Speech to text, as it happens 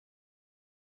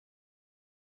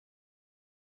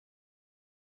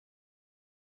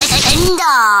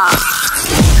Linda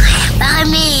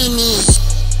Barmeni.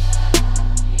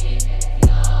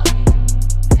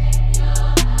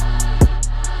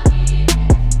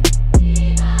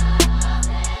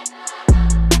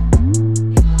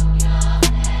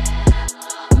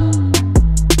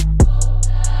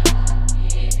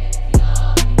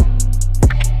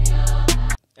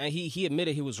 And he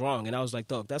admitted he was wrong, and I was like,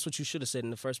 dog, that's what you should have said in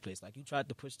the first place. Like, you tried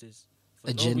to push this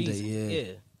for agenda, no reason. yeah.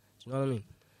 You know what I mean?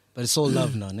 But it's all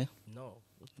love now, ne? No.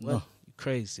 Well, you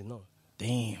crazy, no.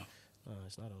 Damn. No,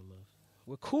 it's not all love.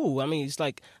 We're cool. I mean, it's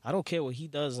like, I don't care what he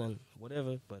does and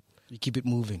whatever, but... You keep it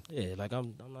moving. Yeah, like,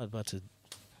 I'm not about to...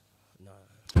 Nah.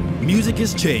 Music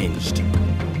has changed.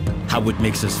 How it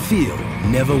makes us feel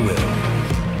never will.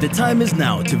 The time is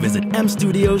now to visit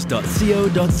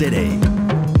mstudios.co.za.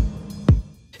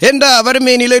 And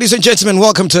Barmeni, ladies and gentlemen,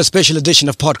 welcome to a special edition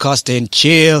of Podcast and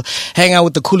Chill. Hang out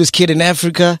with the coolest kid in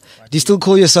Africa. Do you still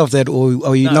call yourself that, or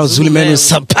are you now Zulu Man with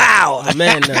some power?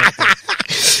 Man,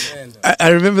 I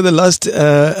remember the last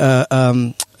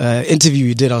interview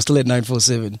you did. I was still at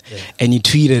 947, and you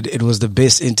tweeted it was the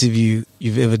best interview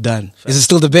you've ever done. Is it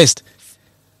still the best?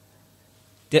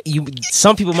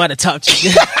 Some people might have topped you.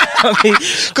 I mean,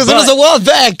 because it was a while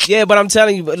back. Yeah, but I'm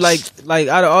telling you, like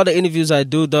out of all the interviews I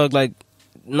do, dog, like,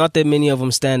 not that many of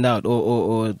them stand out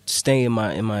or stay in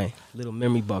my little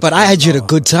memory box. But I had you at a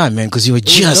good time, man, because you were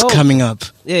just coming up.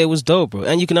 Yeah, it was dope, bro.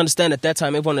 And you can understand at that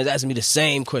time everyone was asking me the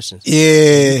same questions.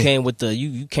 Yeah, you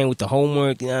came with the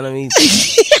homework. You know what I mean?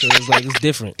 So it was like, it's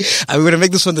different. I'm gonna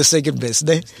make this one the second best,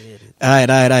 eh? All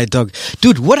right, dog.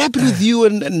 Dude, what happened with you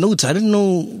and Newtown? I didn't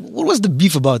know what was the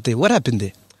beef about there. What happened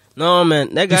there? No,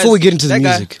 man. That guy. Before we get into the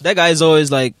music, that guy is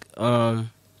always like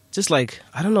just like,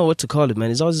 I don't know what to call it, man.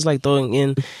 He's always just like throwing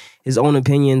in his own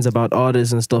opinions about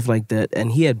artists and stuff like that.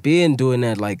 And he had been doing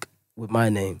that like with my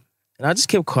name. And I just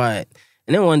kept quiet.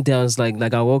 And then one day I was like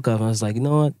I woke up and I was like, you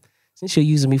know what? Since you're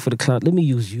using me for the clout, let me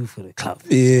use you for the clout.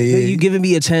 Yeah. You giving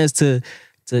me a chance to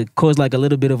cause like a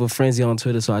little bit of a frenzy on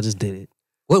Twitter, so I just did it.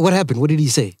 What happened? What did he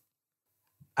say?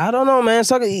 I don't know, man.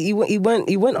 So he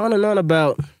went on and on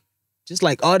about just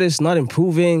like artists not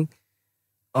improving.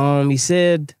 He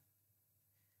said,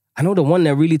 I know the one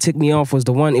that really ticked me off was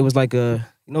the one, it was like those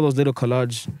little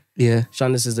collage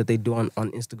shownesses that they do on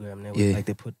Instagram. Like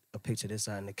they put a picture this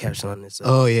side and the caption on this side.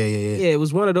 Oh, yeah. Yeah, it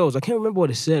was one of those. I can't remember what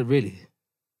it said, really.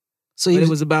 So it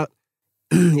was about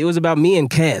it was about me and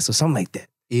Cass or something like that.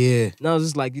 Yeah. And I was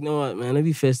just like, you know what, man, let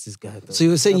me fist this guy, though. So you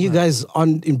were saying you guys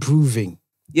aren't improving?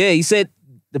 Yeah, he said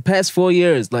the past 4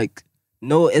 years, like,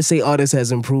 no SA artist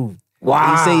has improved.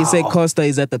 Wow. He said Costa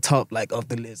is at the top, like, of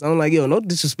the list. I'm like, yo, no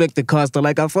disrespect to Costa.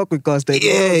 Like, I fuck with Costa.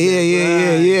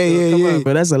 Yeah. Come on,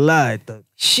 bro. That's a lie, dog.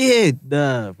 Shit.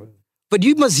 Nah, bro. But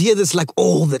you must hear this, like,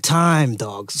 all the time,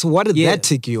 dog. So why did that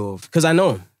tick you off? Because I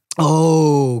know him.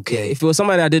 Oh, okay. Yeah, if it was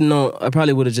somebody I didn't know, I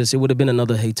probably would have it would have been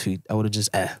another hate tweet. I would have just,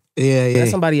 Yeah.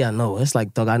 That's somebody I know. It's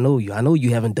like, dog, I know you. I know you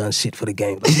haven't done shit for the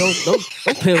game. Like, don't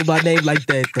play with my name like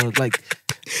that, dog. Like,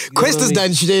 Questa's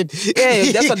done shit.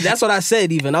 Yeah, that's what I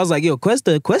said even. I was like, yo,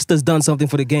 Questa's done something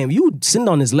for the game. You sitting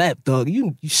on his lap, dog.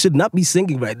 You should not be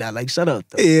singing right now. Like, shut up,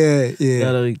 dog.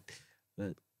 Yeah.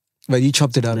 But you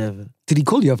chopped it out. Whatever. Did he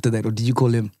call you after that, or did you call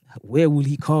him? Where would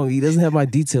he call me? He doesn't have my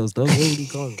details, dog. Where would he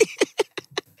call me?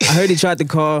 I heard he tried to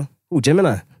call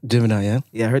Gemini. Gemini, yeah?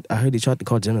 Yeah, I heard he tried to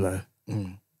call Gemini.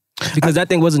 Because that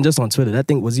thing wasn't just on Twitter. That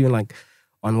thing was even like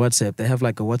on WhatsApp. They have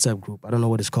like a WhatsApp group. I don't know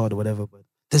what it's called or whatever, but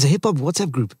there's a hip-hop WhatsApp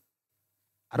group.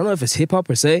 I don't know if it's hip-hop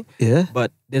per se. Yeah.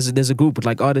 But there's a group with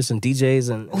like artists and DJs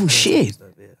and... Oh, shit. Stuff,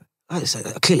 yeah. I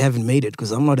clearly haven't made it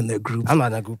because I'm not in that group. I'm not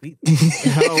in that group either.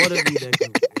 I don't want to be in that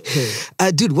group.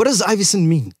 Dude, what does Ivyson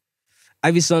mean?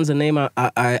 Ivyson's a name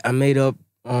I made up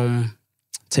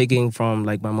taking from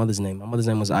like my mother's name. My mother's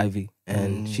name was Ivy,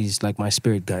 and she's like my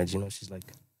spirit guide, you know? She's like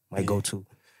my go-to.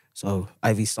 So,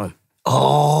 Ivy's son.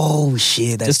 Oh,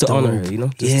 shit. That's just to dope. honor her, you know?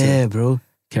 Just bro.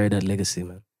 Carry that legacy,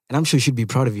 man. And I'm sure she'd be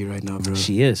proud of you right now, bro.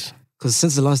 She is. Because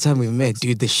since the last time we met,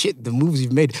 dude, the moves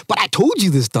you've made. But I told you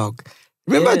this, dog.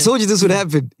 Remember I told you this would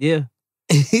happen? Yeah.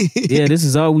 Yeah, this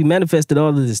is all, we manifested all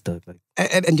of this stuff. Like,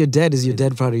 and your dad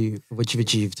proud of you for what you've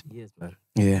achieved? Yes, man.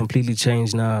 Yeah. Completely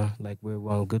changed now. Like, we're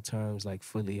on good terms, like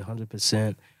fully,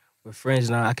 100%. We're friends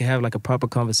now. I can have like a proper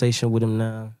conversation with him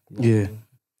now. You know what I mean?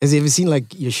 Has he ever seen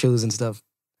like your shows and stuff?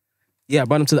 Yeah, I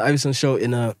brought him to the Ivyson show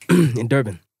in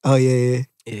Durban. Oh, yeah.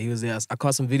 Yeah, he was there. I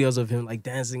caught some videos of him like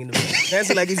dancing in the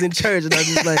dancing like he's in church, and I was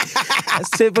just like, that's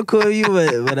typical of you,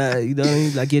 but you know what I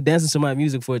mean? Like, you're dancing to my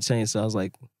music for a change. So I was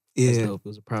like, that's dope. It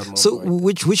was a proud moment. So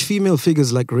which female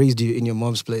figures like raised you in your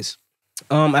mom's place?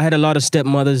 I had a lot of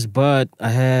stepmothers, but I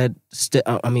had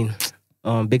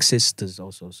Big sisters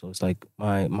also. So it's like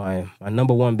my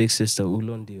number one big sister,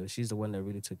 Ulundio. She's the one that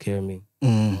really took care of me.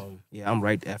 Yeah, I'm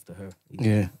right after her.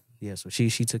 Yeah. So she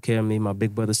took care of me. My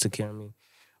big brothers took care of me.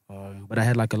 But I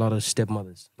had like a lot of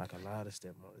stepmothers.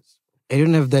 You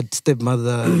didn't have that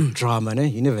stepmother drama, ne?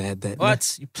 You never had that.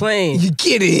 What? You playing? You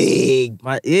kidding?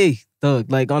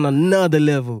 Thug, like on another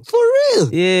level. For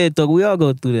real? Yeah, thug. We all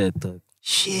go through that, thug.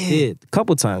 Shit. Yeah, a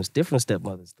couple times, different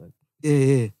stepmothers, thug.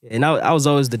 Yeah. And I was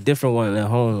always the different one at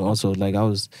home. Also, like I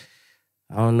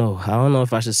don't know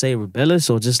if I should say rebellious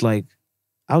or just like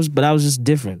I was just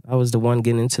different. I was the one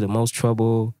getting into the most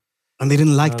trouble. And they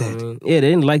didn't like that. I mean? Yeah, they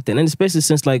didn't like that, and especially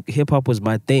since like hip hop was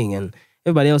my thing, and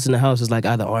everybody else in the house was like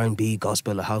either R&B,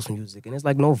 gospel, or house music, and it's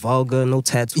like no vulgar, no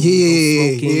tattoos, no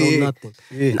smoking, no nothing.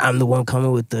 Yeah. And I'm the one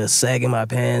coming with the sagging my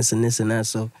pants and this and that,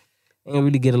 so they didn't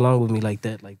really get along with me like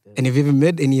that. And have you ever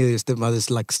met any of your stepmothers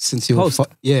like since you were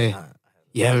Yeah.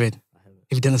 You haven't?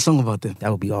 Have you done a song about them? That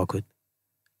would be awkward.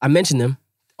 I mentioned them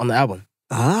on the album.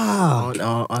 On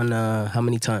How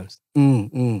Many Times.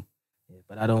 Yeah,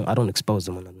 but I don't expose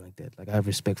them or nothing like that. Like I have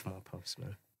respect for my pops,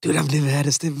 man. Dude, I've never had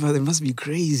a stepmother. It must be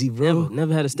crazy, bro.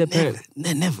 Never had a step-parent.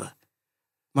 Never.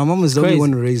 My mom was the only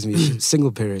one who raised me. She was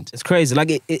single parent. It's crazy.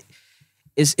 Like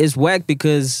it's whack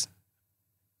because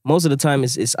most of the time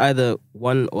it's either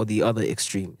one or the other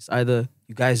extreme. It's either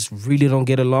you guys really don't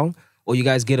get along, or you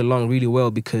guys get along really well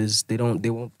because they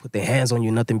won't put their hands on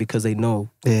you, nothing, because they know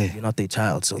you're not their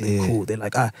child. So they're cool. They're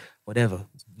like, whatever.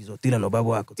 You know what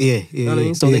I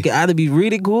mean? So they can either be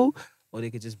really cool or they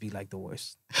could just be like the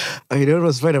worst. Oh, you know what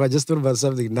was funny? I just thought about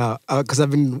something now. Because I've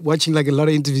been watching like a lot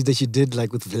of interviews that you did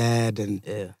like with Vlad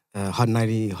and Hot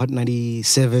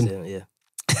 97. Yeah.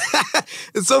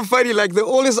 It's so funny, like they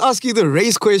always ask you the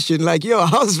race question, like, yo,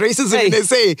 how's racism in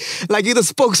SA? Like you're the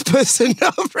spokesperson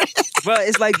of race. Bro,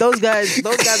 it's like those guys are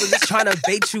just trying to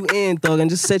bait you in, dog, and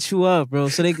just set you up, bro,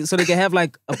 so they can have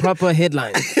like a proper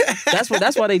headline.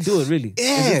 That's why they do it, really.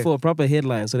 Yeah. It's just for a proper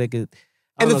headline, so they could.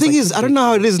 And the thing is, I don't know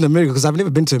how it is in America because I've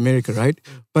never been to America, right?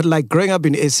 But like growing up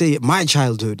in SA, my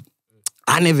childhood,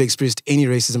 I never experienced any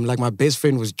racism. Like my best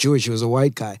friend was Jewish, he was a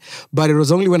white guy. But it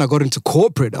was only when I got into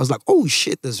corporate, I was like, oh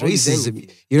shit, there's racism.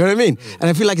 You know what I mean? And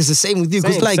I feel like it's the same with you.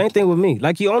 Same thing with me.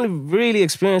 Like you only really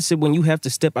experience it when you have to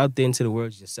step out there into the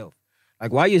world yourself.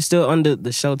 Like while you're still under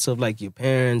the shelter of like your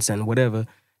parents and whatever,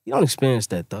 you don't experience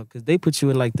that, though, because they put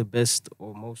you in like the best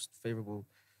or most favorable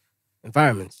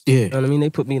environments. Yeah. You know what I mean? They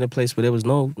put me in a place where there was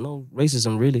no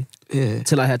racism really. Yeah.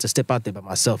 Until I had to step out there by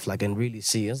myself, like, and really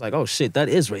see. It's like, oh shit, that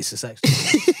is racist actually.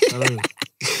 You know what I mean?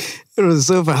 It was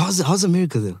so fun. How's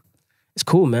America though? It's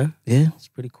cool, man. Yeah. It's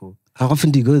pretty cool. How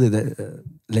often do you go there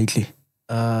lately?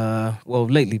 Well,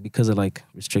 lately because of like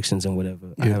restrictions and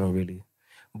whatever, I haven't really.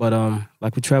 But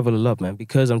like we travel a lot, man,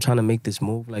 because I'm trying to make this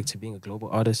move like to being a global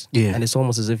artist. Yeah. And it's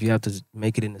almost as if you have to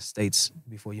make it in the States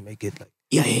before you make it like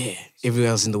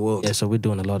everywhere else in the world. Yeah, so we're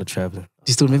doing a lot of traveling. Do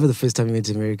you still remember the first time you went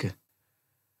to America?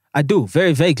 I do,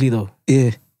 very vaguely though.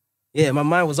 Yeah. Yeah, my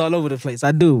mind was all over the place.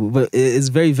 I do, but it's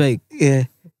very vague. Yeah.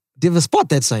 Do you have a spot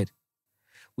that side?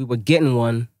 We were getting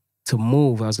one to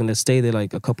move. I was gonna stay there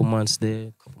like a couple months there,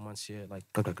 a couple months here, like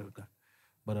but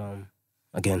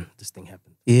again, this thing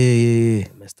happened. Yeah.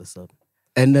 It messed us up.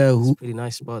 And it's a pretty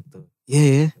nice spot though.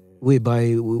 Yeah. We're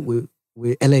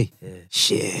LA. Yeah.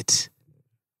 Shit.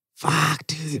 Fuck,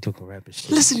 dude. You took a rapid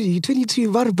shit. Listen to you, 22, you're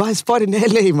about to buy a spot in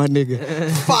LA, my nigga.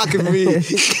 Fucking me.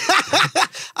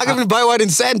 I can even buy one in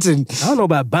Santon. I don't know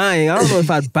about buying. I don't know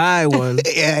if I'd buy one.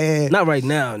 Yeah. Not right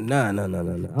now. No.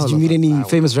 Did you meet any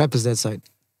famous rappers that side?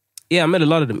 Yeah, I met a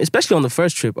lot of them, especially on the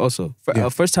first trip also.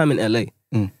 First time in LA.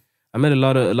 I met a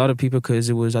lot of people because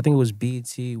I think it was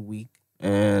BET week,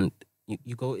 and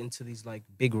you go into these like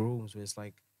big rooms where it's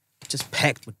like just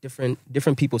packed with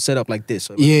different people set up like this.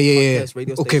 So yeah.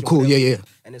 Okay, cool. Whatever. Yeah.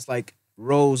 And it's like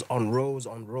rows on rows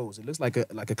on rows. It looks like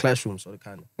a classroom sort of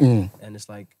kind of. And it's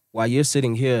like while you're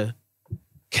sitting here,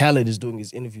 Khaled is doing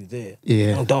his interview there.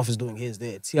 Yeah. Dolph is doing his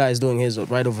there. T.I. is doing his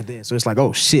right over there. So it's like,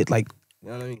 oh shit, like, you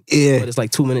know what I mean? Yeah. But it's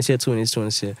like 2 minutes here, 2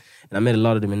 minutes here. And I met a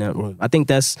lot of them in that room. I think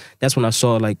that's when I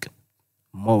saw like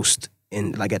most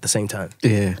in like at the same time.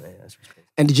 Yeah.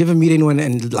 And did you ever meet anyone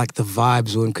and like the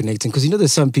vibes weren't connecting? Because you know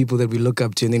there's some people that we look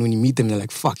up to and then when you meet them, they're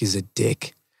like, fuck, he's a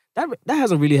dick. That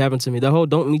hasn't really happened to me. The whole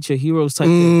don't meet your heroes type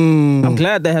thing. I'm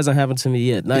glad that hasn't happened to me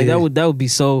yet. Like that would be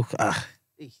so...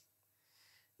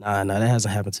 Nah, that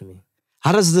hasn't happened to me.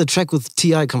 How does the track with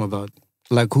T.I. come about?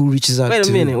 Like who reaches out to...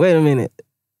 Wait a minute.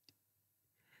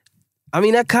 I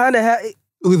mean, that kind of...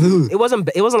 With who? It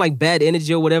wasn't like bad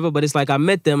energy or whatever, but it's like I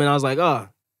met them and I was like, oh...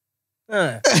 You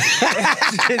know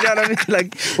what I mean?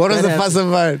 Like, what was the fuss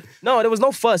about? No, there was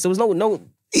no fuss. There was no.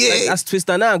 Yeah. Like, that's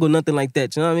Twista Nango, nothing like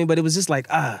that. You know what I mean? But it was just like,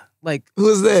 like, Who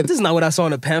was that? this is not what I saw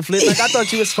in the pamphlet. Like, I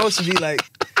thought you were supposed to be like,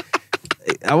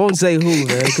 I won't say who,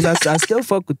 man, because I still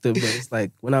fuck with them. But it's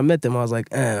like, when I met them, I was like,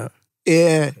 Yeah.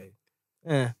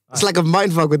 okay. It's like a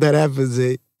mindfuck when that happens,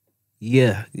 eh?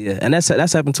 Yeah. And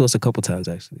that's happened to us a couple times,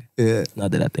 actually. Yeah. Now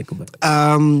that I think about it.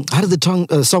 How did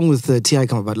the song with T.I.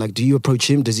 come about? Like, do you approach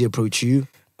him? Does he approach you?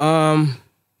 Well,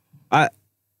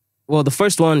 the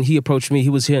first one, he approached me. He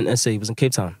was here in SA. He was in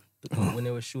Cape Town when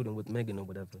they were shooting with Megan or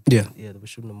whatever. Yeah. Yeah, they were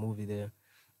shooting a movie there.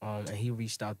 And he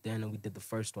reached out then, and we did the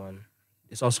first one.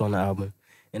 It's also on the album.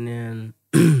 And then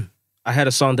I had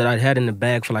a song that I had in the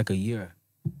bag for like a year.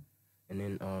 And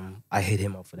then I hit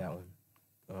him up for that one.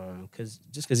 Cause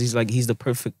he's the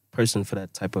perfect person for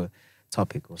that type of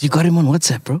topic. You got him on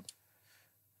WhatsApp, bro?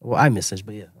 Well, I message,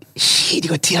 but yeah. Shit, you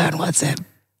got T.I. on WhatsApp.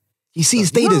 You see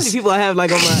his You know how status. many people I have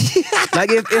like on my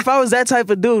like if I was that type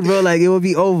of dude, bro, like it would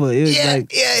be over. It was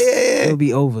it would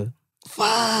be over.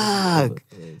 Fuck.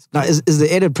 Now, is the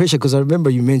added pressure? Because I remember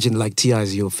you mentioned like T.I.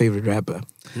 is your favorite rapper.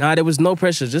 Nah, there was no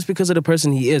pressure just because of the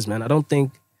person he is, man. I don't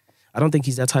think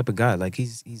he's that type of guy. Like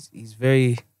he's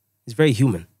very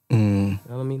human. You know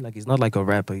what I mean? Like he's not like a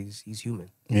rapper. He's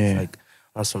human. Yeah. He's like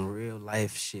on some real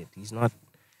life shit. His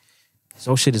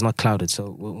whole shit is not clouded. So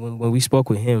when we spoke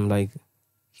with him, like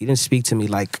he didn't speak to me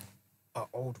like an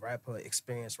old rapper,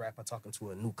 experienced rapper talking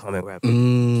to a newcomer rapper.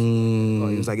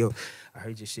 He was like, yo, I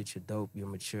heard your shit, you're dope, you're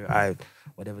mature,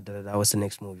 whatever, what's the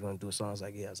next move? You want to do a song? I was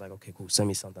like, yeah. I was like, okay, cool, send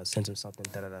me something. I sent him something,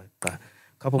 A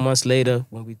couple months later,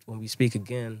 when we speak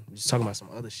again, we're just talking about some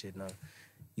other shit now.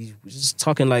 We're just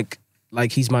talking like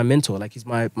he's my mentor, like he's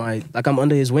my like I'm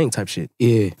under his wing type shit.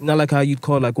 Yeah. Not like how you'd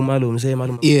call like Umalu and say,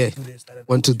 Malu, Yeah. do this,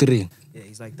 1, 2, 3. Yeah,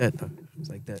 he's like that, man. He's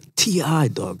like that. T.I.,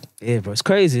 dog. Yeah, bro, it's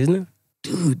crazy, isn't it?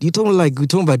 Dude, we're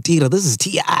talking about Tira. This is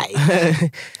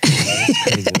T.I. It's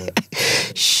crazy, man.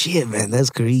 Shit, man, that's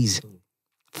crazy.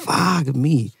 Fuck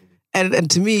me.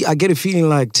 And to me, I get a feeling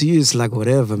like to you, it's like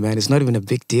whatever, man. It's not even a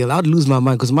big deal. I'd lose my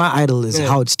mind because my idol is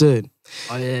Howard Stern.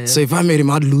 Oh, yeah. So if I met him,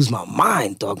 I'd lose my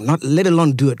mind, dog. Not let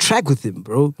alone do a track with him,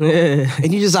 bro. Yeah.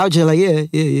 And you just out here like, yeah.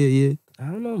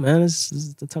 I don't know, man. This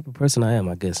is the type of person I am,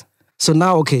 I guess. So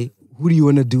now, okay, who do you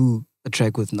want to do a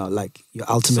track with now? Like your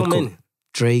ultimate So many.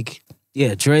 Drake.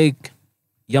 Yeah, Drake,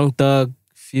 Young Thug,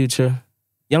 Future.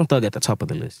 Young Thug at the top of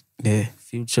the list. Yeah.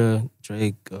 Future,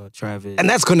 Drake, Travis. And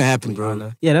that's gonna happen, bro.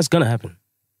 Rihanna. Yeah, that's gonna happen.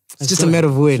 It's just a matter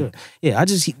of when. Sure. Yeah,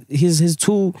 his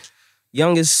two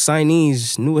youngest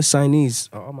signees, newest signees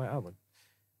are on my album.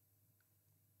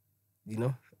 You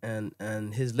know?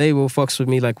 And his label fucks with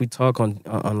me, like we talk on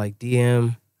like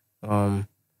DM.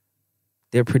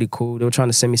 They're pretty cool. They were trying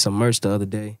to send me some merch the other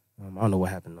day. I don't know what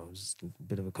happened though. It was just a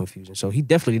bit of a confusion. So he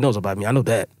definitely knows about me. I know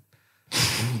that.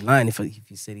 He's lying if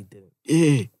he said he didn't.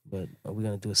 Yeah. But we're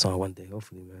gonna do a song one day,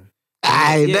 hopefully, man.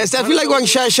 I feel like one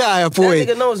shy, boy. That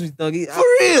nigga knows me, Thug. For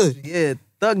real? Yeah,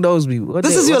 Thug knows me.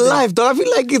 This is your life, dog. I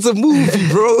feel like it's a movie,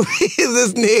 bro.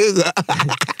 This nigga.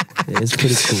 Yeah, it's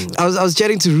pretty cool. I was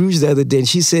chatting to Rouge the other day, and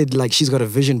she said like she's got a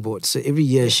vision board. So every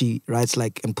year she writes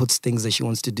like and puts things that she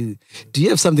wants to do. Do you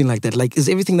have something like that? Like, is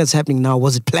everything that's happening now,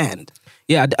 was it planned?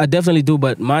 Yeah, I definitely do,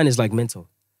 but mine is like mental.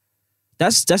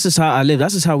 That's just how I live.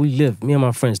 That's just how we live. Me and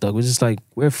my friends, dog. We're just like,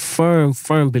 we're firm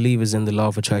believers in the law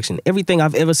of attraction. Everything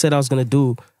I've ever said I was gonna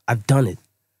do, I've done it.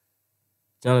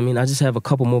 You know what I mean? I just have a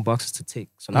couple more boxes to take.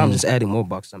 So now I'm just adding more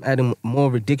boxes. I'm adding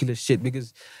more ridiculous shit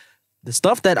because the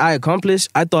stuff that I accomplished,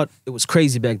 I thought it was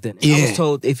crazy back then. I was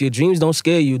told, if your dreams don't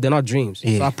scare you, they're not dreams.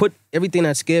 Yeah. So I put everything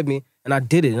that scared me and I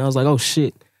did it. And I was like, oh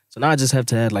shit. So now I just have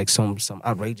to add like some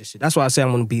outrageous shit. That's why I say I'm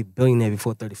gonna be a billionaire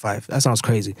before 35. That sounds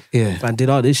crazy. Yeah. If I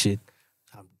did all this shit,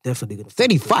 I'm definitely gonna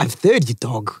 35, 30,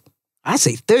 dog. I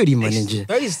say 30, my ninja.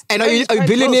 30's And are you a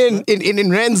billionaire in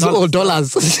rands or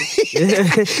dollars? But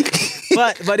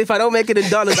if I don't make it in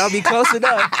dollars, I'll be close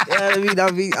enough. You know what I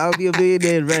mean? I'll be a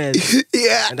billionaire in rands.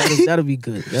 Yeah. And that'll be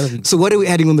good. That'll be good. So what are we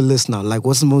adding on the list now? Like,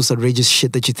 what's the most outrageous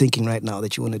shit that you're thinking right now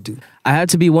that you want to do? I had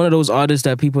to be one of those artists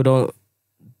that people don't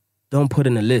put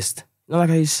in a list. You know, like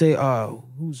how you say,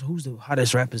 who's the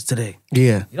hottest rappers today?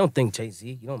 Yeah. You don't think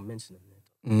Jay-Z. You don't mention him.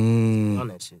 On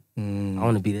that shit. I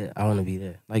want to be there. I want to be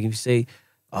there. Like if you say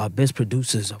best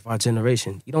producers of our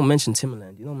generation, you don't mention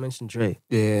Timbaland. You don't mention Dre.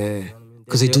 Yeah.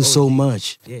 Because they do so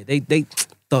much. Yeah, they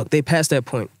passed that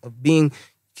point of being. You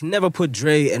can never put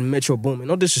Dre and Metro Boomin.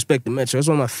 No disrespect to Metro. That's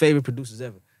one of my favorite producers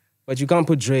ever. But you can't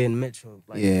put Dre and Metro.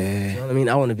 Like, Yeah. You know what I mean?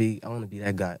 I want to be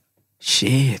that guy.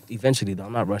 Shit. Eventually, though,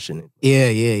 I'm not rushing it.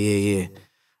 Yeah.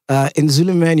 In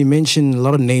Zulu Man, you mentioned a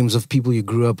lot of names of people you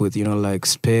grew up with, you know, like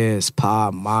Spare, Spa,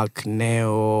 Mark,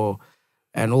 Neo,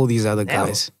 and all these other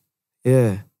guys.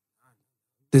 Yeah.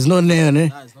 There's no Neo, ne?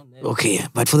 There's no Neo. Okay,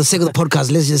 but for the sake of the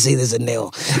podcast, let's just say there's a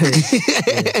nail.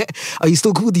 Are you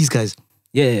still cool with these guys?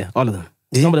 Yeah, all of them.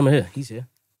 Some of them are here. He's here.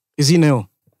 Is he Nail?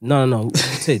 No.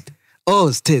 Tid. Oh,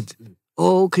 it's Tid.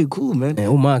 Oh, okay, cool, man.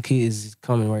 And MacG is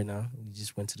coming right now. We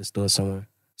just went to the store somewhere.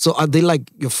 So are they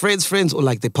like your friends, or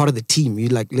like they're part of the team? You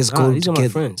like, let's go these together. Are my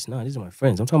friends. No, these are my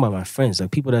friends. I'm talking about my friends. Like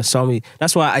people that saw me.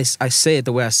 That's why I say it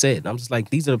the way I say it. I'm just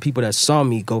like, these are the people that saw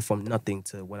me go from nothing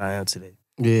to what I am today.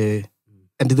 Yeah.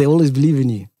 And did they always believe in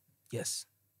you? Yes.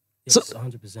 Yes, so,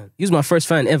 100%. He was my first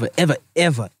fan ever.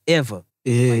 Yeah.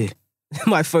 Like,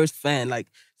 my first fan. Like,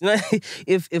 you know,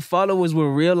 if followers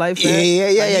were real life fans,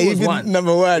 yeah. He was one.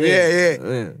 Number one.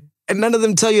 Yeah. And none of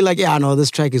them tell you like, yeah, I know this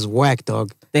track is whack,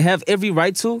 dog. They have every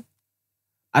right to.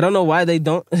 I don't know why they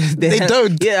don't. They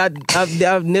don't. Yeah,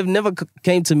 I've never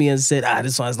came to me and said,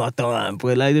 this song's not the one.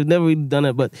 But like they've never really done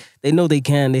it. But they know they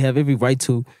can. They have every right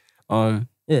to.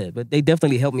 Yeah, but they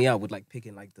definitely help me out with like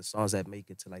picking like the songs that make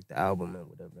it to like the album and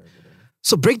whatever.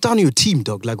 So break down your team,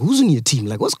 dog. Like who's in your team?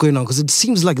 Like what's going on? Because it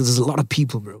seems like there's a lot of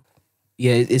people, bro.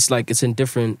 Yeah, it's like it's in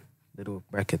different little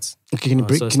brackets. Okay, can you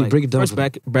break it down?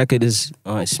 First bracket is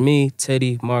it's me,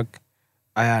 Teddy, Mark,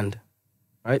 Ayand,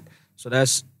 right? So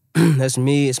that's that's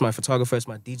me. It's my photographer, it's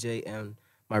my DJ, and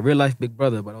my real life big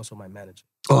brother, but also my manager.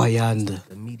 Oh, Ayand.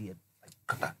 The immediate,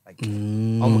 like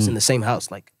almost in the same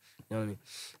house, like you know what I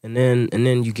mean. And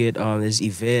then you get there's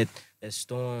Yvette, there's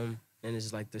Storm, and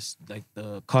it's like this like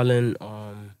the Colin,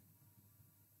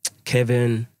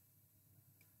 Kevin,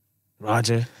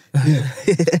 Roger.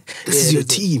 This is your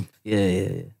team.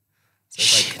 Yeah. So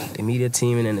it's like the immediate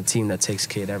team and then the team that takes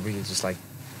care, that really just like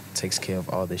takes care of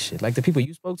all this shit. Like the people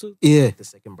you spoke to? Yeah. Like the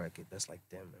second bracket, that's like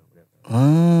them or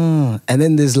whatever. And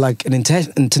then there's like an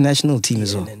international team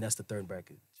as well. And then that's the third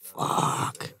bracket.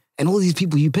 Fuck. And all these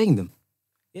people, you paying them?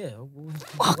 Yeah.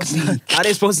 Fuck. How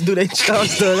they supposed to do their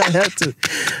jobs though? I have to.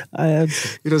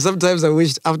 You know, sometimes I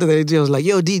wish after the interview I was like,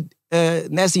 yo,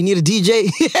 Nasty, you need a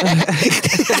DJ?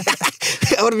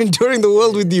 I would have been touring the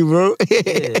world with you, bro.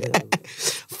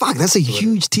 Fuck, that's a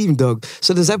huge team, dog.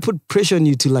 So does that put pressure on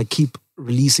you to like keep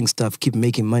releasing stuff, keep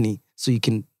making money so you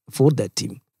can afford that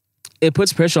team? It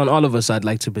puts pressure on all of us, I'd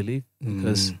like to believe.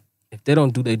 Because if they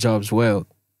don't do their jobs well,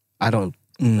 I don't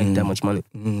make that much money.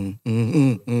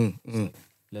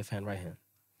 Left hand, right hand.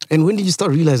 And when did you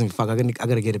start realizing, fuck, I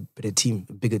gotta get a better team,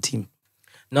 a bigger team?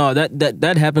 No,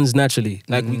 that happens naturally.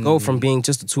 Like we go from being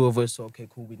just the two of us. So okay,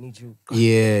 cool, we need you.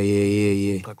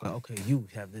 Yeah. Like, okay, you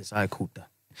have this. I cool that.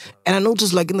 And I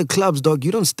noticed, like in the clubs, dog,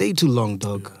 you don't stay too long,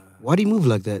 dog. Why do you move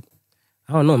like that?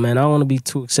 I don't know, man. I don't want to be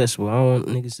too accessible. I don't want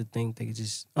niggas to think they could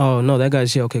just, oh no, that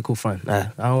guy's here. Okay, cool, fine. I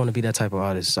don't want to be that type of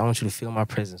artist. I want you to feel my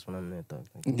presence when I'm there, dog.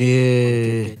 Like,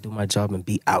 yeah. Do my job and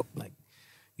be out. Like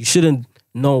you shouldn't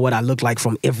know what I look like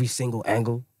from every single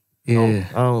angle.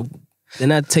 Yeah. Then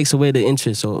that takes away the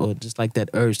interest or just like that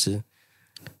urge to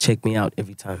check me out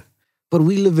every time. But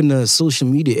we live in a social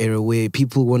media era where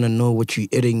people want to know what you're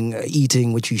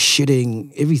eating, what you're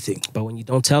shitting, everything. But when you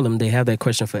don't tell them, they have that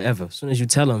question forever. As soon as you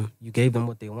tell them, you gave them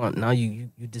what they want. Now you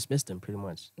dismiss them pretty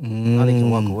much. Now they can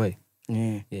walk away.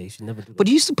 Yeah, you should never do that. But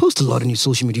you used to post a lot on your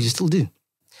social media. You still do?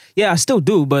 Yeah, I still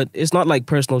do, but it's not like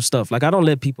personal stuff. Like I don't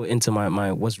let people into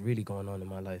my what's really going on in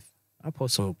my life. I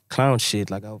post some clown shit.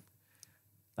 Like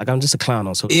I'm just a clown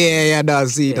on social media. Yeah, no,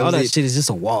 see. All that shit is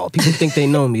just a wall. People think they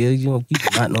know me. You do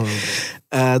not know me.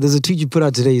 There's a tweet you put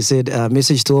out today. You said,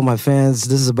 message to all my fans,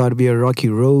 this is about to be a rocky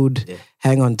road. Yeah.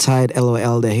 Hang on tight,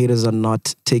 LOL. The haters are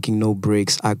not taking no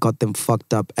breaks. I got them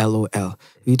fucked up, LOL.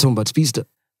 You talking about Speedster?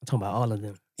 I'm talking about all of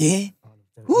them. Yeah?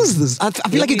 Who's this? I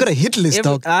feel like you got a hit list,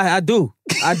 dog. I do.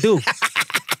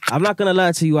 I'm not going to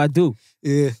lie to you. I do.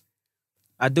 Yeah.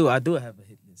 I do have a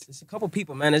hit list. It's a couple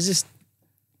people, man. It's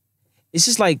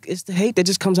just like, it's the hate that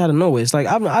just comes out of nowhere. It's like,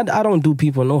 I don't do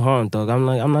people no harm, dog.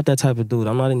 I'm not that type of dude.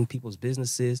 I'm not in people's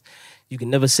businesses. You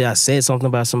can never say I said something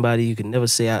about somebody. You can never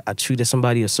say I treated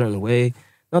somebody a certain way.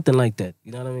 Nothing like that.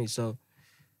 You know what I mean? So,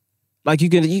 like you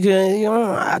can,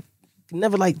 I can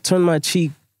never like turn my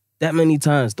cheek that many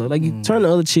times, though. Like you turn the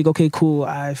other cheek, okay, cool, all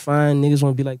right, fine. Niggas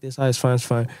want to be like this, all right, it's fine, it's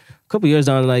fine. A couple years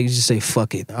down the line, you just say,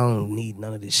 fuck it. I don't need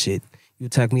none of this shit. You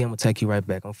attack me, I'm going to attack you right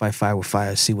back. I'm fight fire with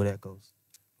fire, see where that goes.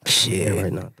 Shit.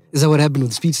 Right now. Is that what happened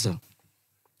with Speedster?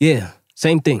 Yeah,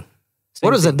 same thing.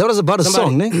 What was that? That was about a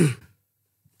song, nigga.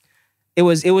 It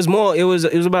was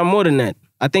about more than that.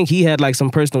 I think he had like some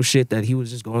personal shit that he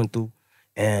was just going through.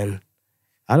 And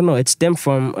I don't know, it stemmed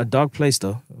from a dark place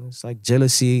though. It's like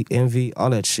jealousy, envy, all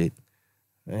that shit.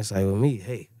 And it's like with me,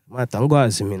 hey, I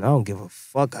don't give a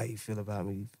fuck how you feel about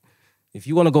me. If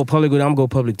you want to go public with it, I'm going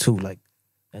to go public too. Like,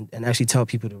 and actually tell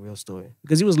people the real story.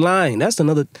 Because he was lying. That's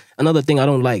another thing I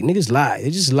don't like. Niggas lie. They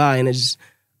just lie and it's just,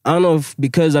 I don't know if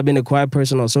because I've been a quiet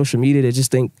person on social media, they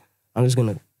just think I'm just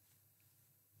gonna.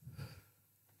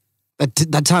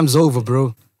 That time's over,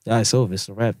 bro. Yeah, it's over. It's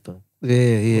a wrap, though.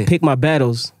 Yeah. Pick my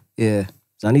battles. Yeah.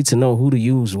 So I need to know who to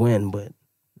use when, but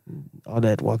all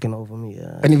that walking over me.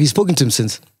 And have you spoken to him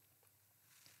since?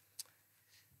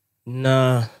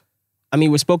 Nah. I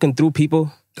mean, we're spoken through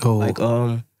people. Oh. Like,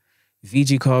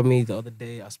 VG called me the other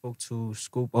day. I spoke to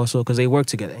Scoop also because they work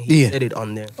together. And he said it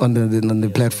on there. On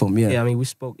the platform, yeah. Yeah, I mean, we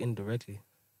spoke indirectly.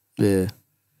 Yeah.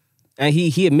 And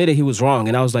he admitted he was wrong.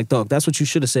 And I was like, dog, that's what you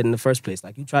should have said in the first place.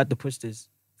 Like, you tried to push this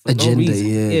for agenda, no reason.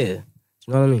 yeah. Yeah.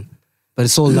 You know what I mean? But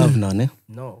it's all love now, ne?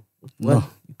 No. No. What?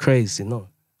 You crazy, no.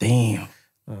 Damn.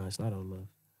 No, it's not all love.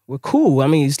 We're cool. I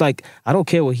mean, it's like, I don't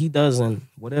care what he does and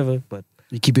whatever, but...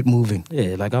 You keep it moving.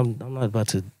 Yeah, like, I'm not about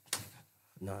to...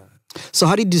 Nah. So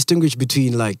how do you distinguish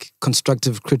between, like,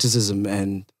 constructive criticism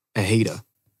and a hater?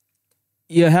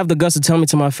 Yeah, have the guts to tell me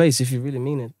to my face if you really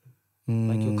mean it.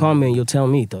 Like, you'll call me and you'll tell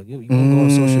me, dog. You won't go on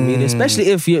social media, especially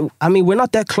if you. I mean, we're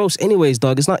not that close, anyways,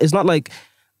 dog. It's not like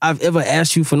I've ever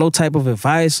asked you for no type of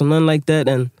advice or nothing like that,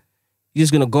 and you're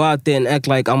just gonna go out there and act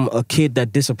like I'm a kid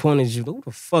that disappointed you. Who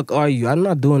the fuck are you? I'm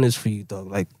not doing this for you, dog.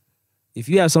 Like, if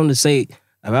you have something to say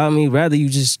about me, rather you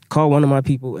just call one of my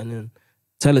people and then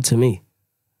tell it to me.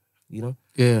 You know?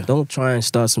 Yeah. Don't try and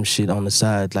start some shit on the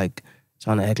side, like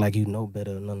trying to act like you know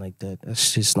better or nothing like that.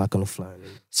 That's just not gonna fly.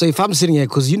 Man. So if I'm sitting here,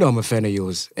 because you know I'm a fan of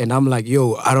yours, and I'm like,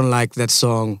 yo, I don't like that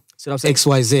song, See what I'm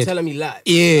saying? XYZ. You're telling me lies.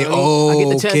 Yeah, You know what I mean? I get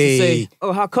the chance to okay. say,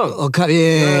 oh, how come?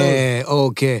 Okay, yeah,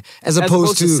 okay. As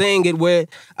opposed to saying it where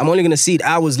I'm only gonna see it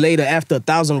hours later after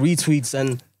 1,000 retweets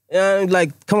and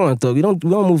like, come on, dog. We don't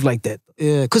move like that.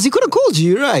 yeah, because he could have called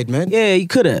you, you're right, man. Yeah, he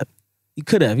could have.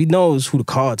 He knows who to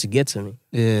call to get to me.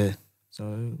 Yeah.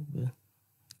 So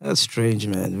That's strange,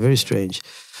 man. Very strange.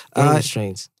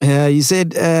 strange. Yeah, you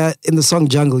said in the song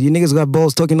Jungle, you niggas got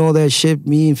balls talking all that shit.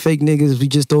 Me and fake niggas, we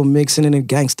just don't mix in and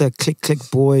gangster. Click, click,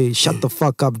 boy. Shut the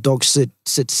fuck up, dog. Sit.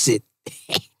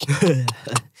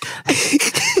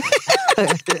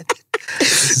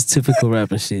 This is typical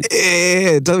rapper shit.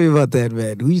 Yeah, tell me about that,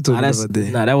 man. Who you talking about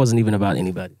there? Nah, that wasn't even about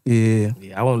anybody. Yeah.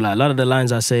 Yeah, I won't lie. A lot of the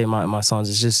lines I say in my songs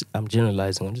is just, I'm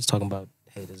generalizing. I'm just talking about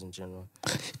haters in general.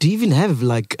 Do you even have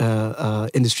like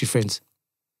industry friends?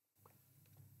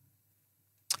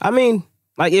 I mean,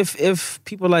 like if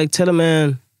people like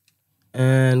Teleman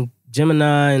and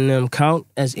Gemini and them count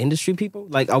as industry people,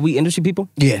 like are we industry people?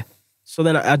 Yeah. So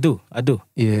then I do.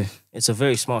 Yeah. It's a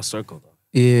very small circle though.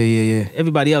 Yeah.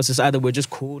 Everybody else is either we're just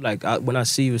cool, like when I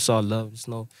see you, it's all love. It's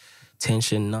no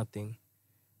tension, nothing.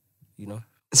 You know.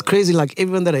 It's crazy. Like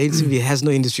everyone that I interview has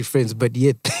no industry friends, but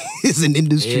yet is an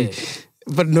industry,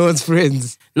 but no one's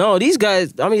friends. No, these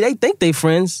guys. I mean, they think they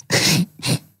friends.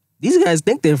 These guys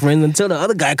think they're friends until the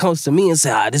other guy comes to me and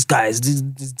say, this guy this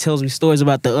tells me stories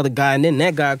about the other guy, and then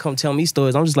that guy come tell me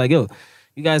stories. I'm just like, yo,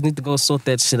 you guys need to go sort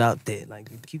that shit out there. Like,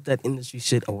 keep that industry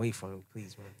shit away from me,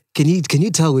 please, man. Can you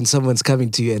tell when someone's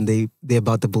coming to you and they're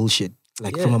about the bullshit,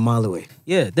 like from a mile away?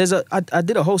 Yeah, I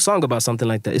did a whole song about something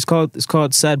like that. It's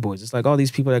called Sad Boys. It's like all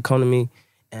these people that come to me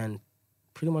and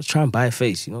pretty much try and buy a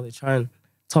face. You know, they try and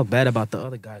talk bad about the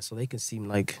other guy so they can seem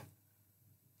like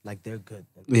they're good.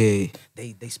 Yeah.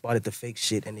 They spotted the fake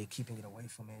shit and they keeping it away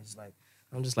from me. It's like,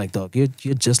 I'm just like, dog, you're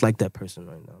just like that person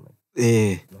right now. Like, yeah.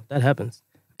 You know, that happens.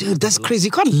 Dude, that's crazy.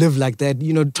 You can't live like that,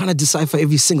 you know, trying to decipher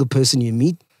every single person you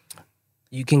meet.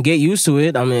 You can get used to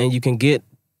it. I mean, you can get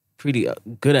pretty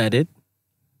good at it.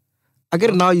 I get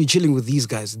it now you're chilling with these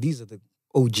guys. These are the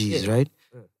OGs, right?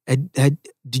 Yeah.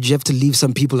 Did you have to leave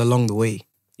some people along the way?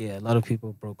 Yeah, a lot of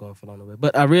people broke off along the way.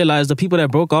 But I realized the people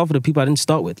that broke off are the people I didn't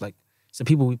start with. Like, it's the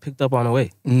people we picked up on the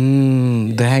way.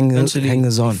 The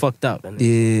hangers on. Fucked out. And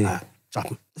drop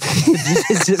them.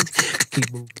 Just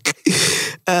keep moving.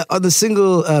 On the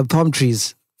single Palm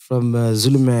Trees from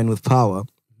Zulu Man with Power,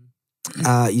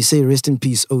 you say rest in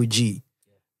peace, OG.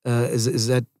 Is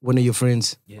that one of your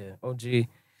friends? Yeah, OG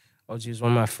is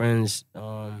one of my friends.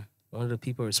 One of the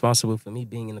people responsible for me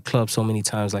being in the club so many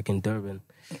times, like in Durban.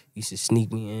 He used to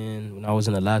sneak me in when I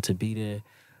wasn't allowed to be there.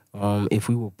 If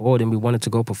we were bored and we wanted to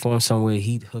go perform somewhere,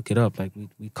 he'd hook it up. Like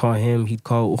we'd call him, he'd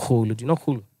call Hulu. Do you know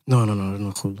Hulu? No, I don't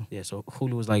know Hulu. Yeah, so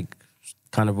Hulu was like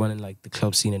kind of running like the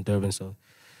club scene in Durban. So,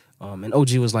 and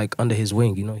OG was like under his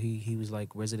wing. You know, he was like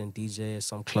resident DJ at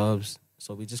some clubs.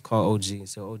 So we just call OG and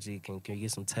say, OG, can you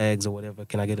get some tags or whatever?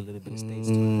 Can I get a little bit of stage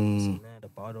time? The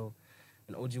bottle.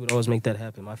 And OG would always make that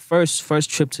happen. My first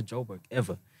trip to Joburg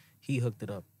ever, he hooked it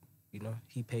up. You know,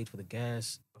 he paid for the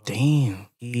gas. Damn.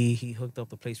 He hooked up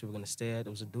the place we were gonna stay at. It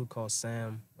was a dude called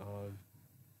Sam.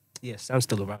 Yes, I'm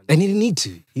still around. And he didn't need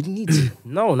to. He didn't need to.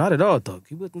 No, not at all, dog.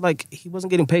 He wasn't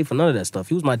getting paid for none of that stuff.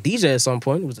 He was my DJ at some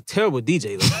point. He was a terrible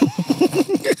DJ, though.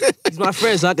 He's my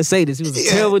friend, so I can say this. He was a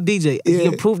terrible DJ. He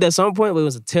improved at some point, but it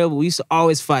was a terrible. We used to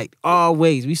always fight.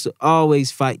 Always. We used to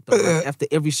always fight, dog. Like, after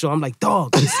every show, I'm like,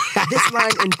 dog, this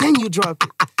line, and then you drop it.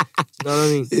 You know what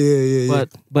I mean? Yeah.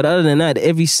 But other than that,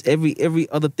 every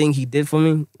other thing he did for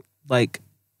me, like,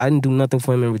 I didn't do nothing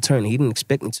for him in return. He didn't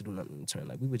expect me to do nothing in return.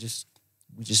 Like, we just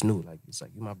knew. Like, it's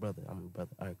like, you're my brother. I'm your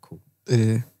brother. All right, cool.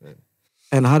 Yeah.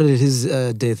 And how did his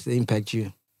death impact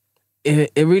you?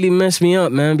 It really messed me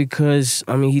up, man, because,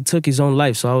 I mean, he took his own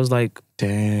life. So I was like,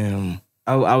 damn.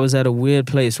 I was at a weird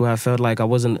place where I felt like I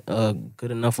wasn't a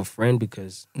good enough a friend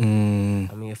because, I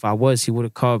mean, if I was, he would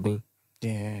have called me.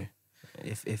 Yeah.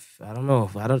 If I don't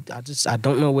know. I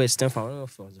don't know where it stemmed from. I don't know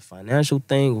if it was a financial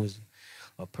thing, it was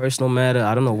a personal matter.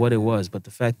 I don't know what it was, but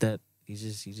the fact that he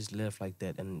just left like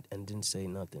that and didn't say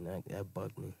nothing, that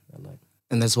bugged me.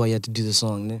 And that's why you had to do the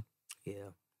song, then? Yeah.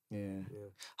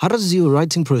 How does your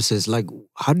writing process, like,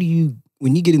 how do you,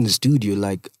 when you get in the studio,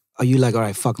 like, are you like, all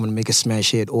right, fuck, I'm gonna make a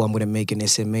smash hit, or I'm gonna make an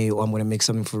SMA, or I'm gonna make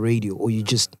something for radio, or you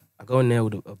just... I go in there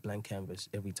with a blank canvas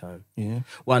every time. Yeah.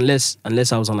 Well, unless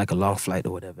I was on like a long flight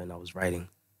or whatever and I was writing.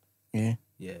 Yeah.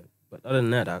 Yeah. But other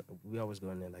than that, we always go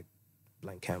in there like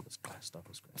blank canvas, stuff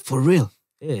from scratch. For real?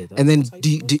 Yeah. And then do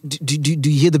you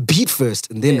hear the beat first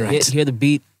and then write? Hear the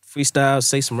beat, freestyle,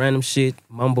 say some random shit,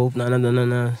 mumble,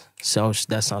 nah. So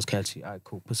that sounds catchy. All right,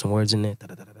 cool. Put some words in there.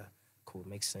 Da-da-da-da-da. Cool,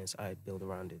 makes sense. All right, build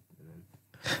around it.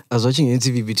 I was watching an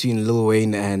interview between Lil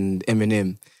Wayne and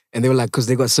Eminem. And they were like, because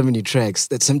they got so many tracks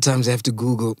that sometimes they have to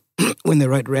Google when they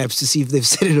write raps to see if they've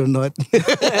said it or not.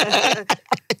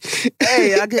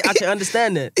 Hey, I can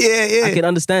understand that. Yeah. I can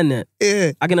understand that.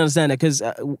 Yeah. I can understand that because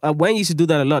Wayne used to do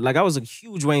that a lot. Like, I was a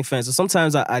huge Wayne fan, so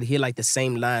sometimes I'd hear like the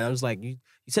same line. I was like, you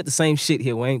said the same shit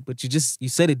here, Wayne, but you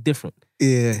said it different.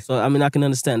 Yeah. So, I mean, I can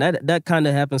understand. That kind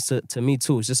of happens to me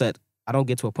too. It's just that I don't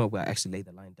get to a point where I actually lay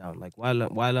the line down. Like,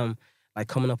 while I'm like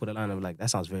coming up with a line, I'm like, that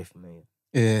sounds very familiar.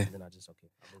 Yeah. And then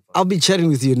I'll be chatting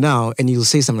with you now and you'll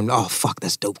say something, oh, fuck,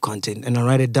 that's dope content. And I'll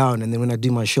write it down. And then when I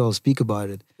do my show, I'll speak about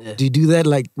it. Yeah. Do you do that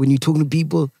like when you're talking to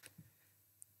people?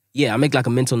 Yeah, I make like a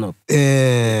mental note.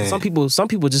 Yeah. Some people are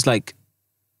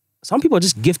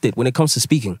just gifted when it comes to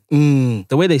speaking.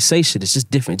 The way they say shit is just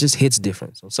different. It just hits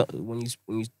different. So when you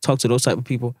talk to those type of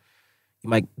people, you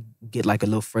might get like a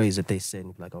little phrase that they said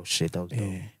and be like, oh shit, that was dope.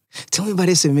 Yeah. Tell me about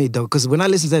SMA, dog, because when I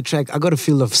listen to that track, I got a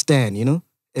feel of Stan, you know?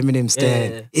 Eminem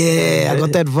Stan. Yeah, I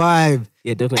got that vibe.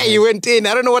 Yeah, definitely. Hey, you went in.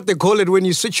 I don't know what they call it when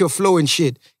you switch your flow and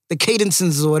shit. The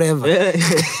cadences or whatever. Yeah,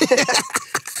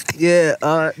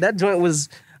 that joint was,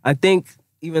 I think,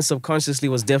 even subconsciously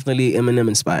was definitely Eminem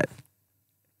inspired.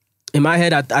 In my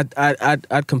head,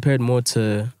 I'd compared more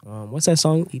to, what's that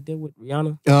song he did with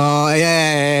Rihanna? Oh,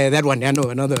 yeah, that one. I know,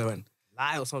 another one.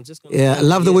 Lie or something.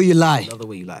 Love the way you lie. Love the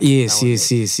way you lie. Yes.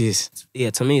 Yeah,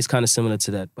 to me, it's kind of similar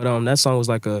to that. But that song was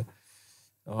like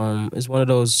it's one of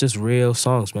those just real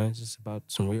songs, man. It's just about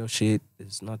some real shit.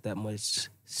 There's not that much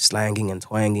slanging and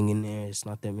twanging in there. It's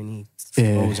not that many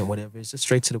flows and whatever. It's just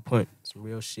straight to the point. Some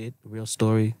real shit, real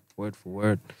story, word for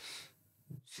word.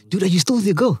 Dude, are you still with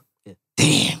your girl? Yeah.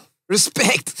 Damn.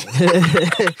 Respect.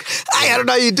 I don't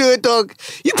know how you do it, dog.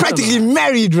 You're practically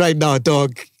married right now,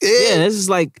 dog. Yeah, this is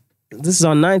our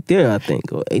 9th year, I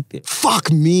think, or 8th year.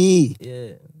 Fuck me.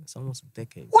 Yeah, it's almost a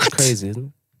decade. What? It's crazy, isn't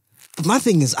it? But my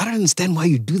thing is, I don't understand why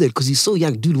you do that because you're so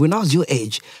young. Dude, when I was your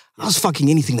age, I was fucking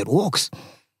anything that walks.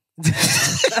 We're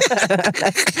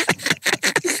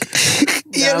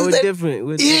different.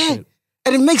 We're different.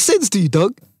 And it makes sense to you,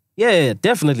 dog. Yeah,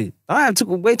 definitely. I have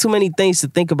way too many things to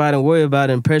think about and worry about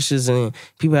and pressures and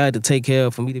people I had to take care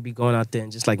of for me to be going out there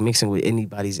and just like mixing with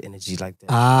anybody's energy like that.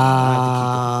 I have to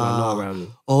keep people I know around me.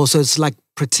 Oh, so it's like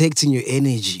protecting your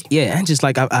energy. Yeah, and just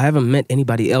like I haven't met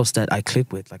anybody else that I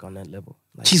click with like on that level.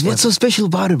 Like, jeez, what's so special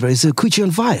about it, bro? It's a coochie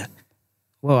on fire.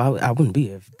 Well, I wouldn't be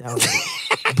here if that was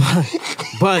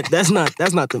but that's not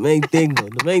the main thing though.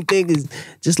 The main thing is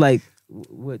just like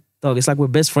dog, it's like we're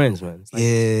best friends, man. It's like,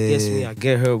 yeah. Guess me, I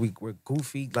get her, we're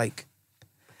goofy, like.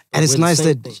 And it's nice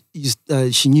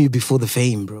that she knew before the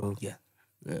fame, bro. Yeah,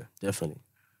 definitely.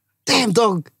 Damn,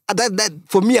 dog. That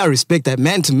for me, I respect that.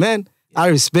 Man to man, I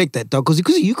respect that, dog.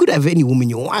 Because you could have any woman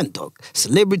you want, dog.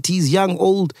 Celebrities, young,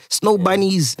 old, snow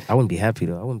bunnies. I wouldn't be happy,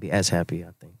 though. I wouldn't be as happy, I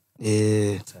think.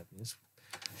 Yeah.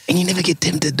 And you never get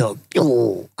tempted, dog.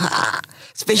 Yo,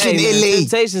 especially in LA.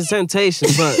 Temptation,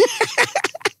 but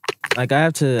like I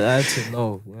have to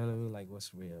know, you know what I mean? Like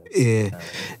what's real. Yeah.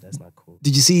 That's not cool.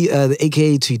 Did you see the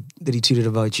AKA tweet that he tweeted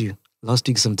about you last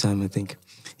week sometime, I think?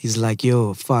 He's like,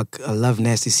 yo, fuck, I love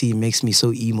Nasty C, makes me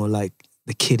so emo, like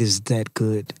the kid is that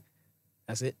good.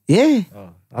 That's it? Yeah. Oh,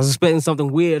 I was expecting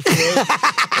something weird.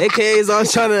 AKA's all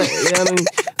trying to, you know what I mean?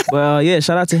 But yeah,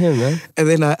 shout out to him, man. And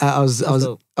then I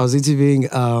was interviewing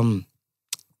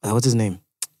what's his name?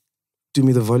 Do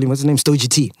me the volume. What's his name? Stogie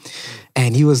T.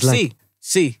 And he was like,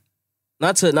 see,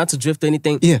 not to drift or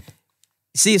anything. Yeah.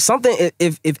 See,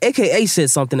 if AKA said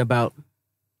something about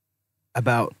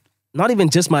not even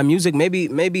just my music,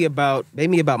 maybe about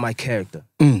my character,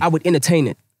 I would entertain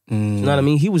it. You know what I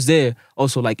mean? He was there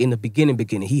also like in the beginning.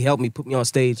 He helped me, put me on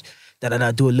stage, do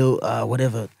a little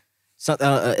whatever. So,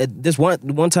 this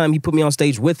one time he put me on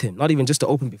stage with him, not even just to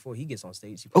open before he gets on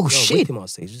stage. He put me with him on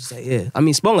stage. Just like, yeah. I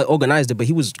mean, Spong like organized it, but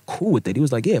he was cool with it. He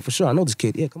was like, yeah, for sure, I know this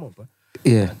kid. Yeah, come on, bro.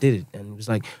 Yeah. I did it. And he was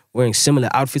like wearing similar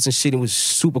outfits and shit. He was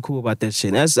super cool about that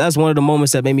shit. And that's one of the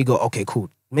moments that made me go, okay,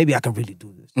 cool. Maybe I can really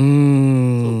do this.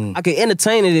 So I can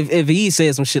entertain it if he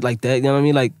said some shit like that. You know what I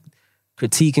mean? Like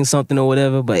critiquing something or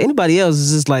whatever. But anybody else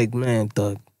is just like, man,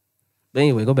 thug. But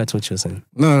anyway, go back to what you were saying.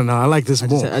 No. I like this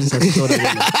more. I just have to throw that in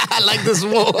there. I like this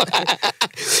more.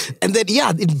 And then,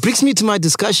 yeah, it brings me to my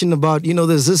discussion about,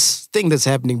 there's this thing that's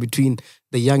happening between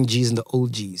the young G's and the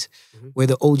old G's, where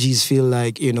the old G's feel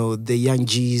like, the young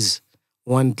G's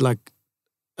want like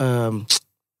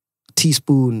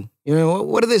teaspoon.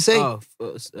 What do they say?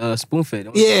 Spoon-fed.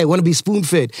 Yeah, want to be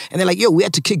spoon-fed. And they're like, yo, we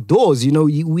had to kick doors.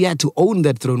 We had to own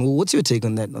that throne. Well, what's your take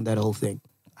on that whole thing?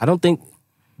 I don't think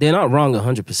they're not wrong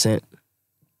 100%.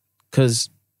 Because,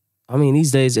 I mean,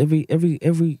 these days,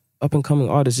 every up-and-coming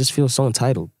artist just feels so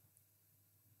entitled.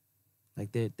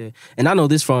 Like, they're... And I know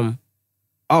this from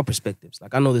all perspectives.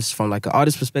 Like, I know this from, like, an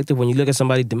artist perspective. When you look at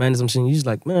somebody demanding something, you're just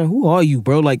like, man, who are you,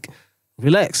 bro? Like,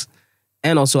 relax.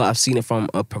 And also, I've seen it from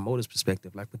a promoter's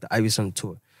perspective, like with the Ivyson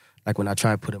tour. Like, when I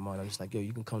try to put him on, I'm just like, yo,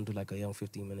 you can come do, like, a young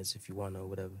 15 minutes if you want or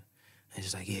whatever. And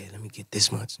he's like, yeah, let me get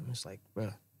this much. I'm just like,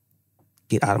 bro,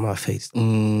 get out of my face. You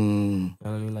know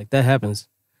what I mean? Like, that happens.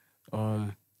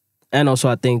 And also,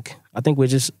 I think we're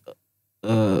just,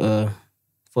 for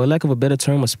lack of a better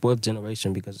term, a spoiled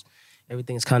generation because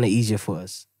everything's kind of easier for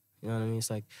us. You know what I mean? It's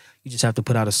like you just have to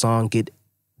put out a song, get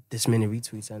this many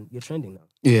retweets, and you're trending now.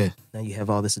 Yeah. Now you have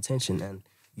all this attention, and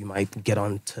you might get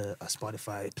onto a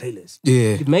Spotify playlist.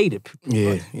 Yeah. You've made it.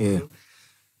 Yeah.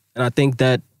 And I think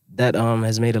that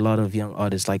has made a lot of young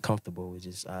artists like comfortable with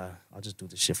just, I'll just do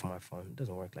this shit for my fun. It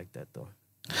doesn't work like that though.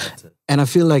 And I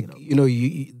feel like,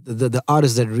 the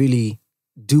artists that really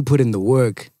do put in the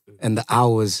work and the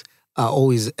hours are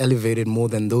always elevated more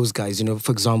than those guys.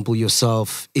 For example,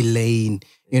 yourself, Elaine,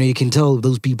 you can tell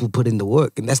those people put in the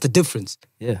work, and that's the difference.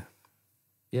 Yeah.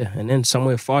 And then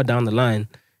somewhere far down the line,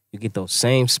 you get those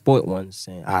same sport ones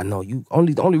saying, no,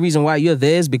 the only reason why you're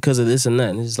there is because of this and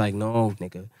that. And it's like, no,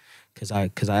 nigga, because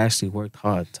I actually worked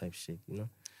hard type shit,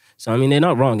 So, I mean, they're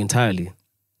not wrong entirely.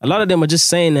 A lot of them are just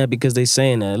saying that because they're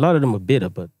saying that. A lot of them are bitter,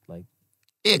 but like...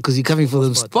 Yeah, because you're coming for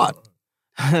the spot.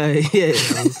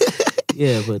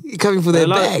 Yeah, but... You're coming for that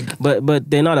bag. But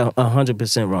they're not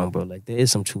 100% wrong, bro. Like, there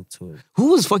is some truth to it.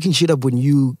 Who was fucking shit up when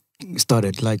you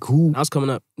started? Like, who? I was coming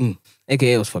up.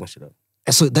 AKA was fucking shit up.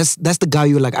 So that's the guy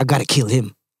you're like, I gotta kill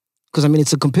him. Because, I mean,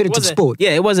 it's a competitive sport.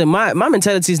 Yeah, it wasn't. My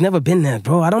mentality's never been that,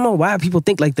 bro. I don't know why people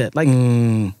think like that. Like...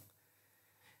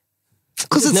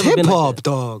 Because it's hip-hop,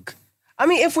 dog. I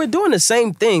mean, if we're doing the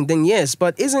same thing, then yes.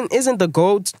 But isn't the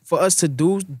goal for us to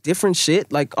do different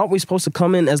shit? Like, aren't we supposed to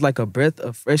come in as like a breath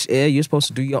of fresh air? You're supposed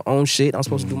to do your own shit. I'm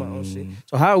supposed to do my own shit.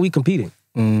 So how are we competing?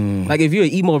 Like, if you're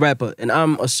an emo rapper and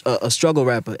I'm a struggle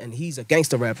rapper and he's a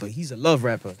gangster rapper, he's a love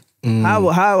rapper,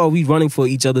 how are we running for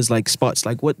each other's like spots?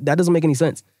 Like, what? That doesn't make any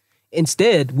sense.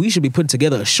 Instead, we should be putting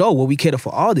together a show where we cater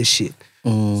for all this shit.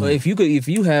 So if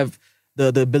you have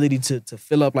the ability to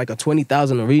fill up like a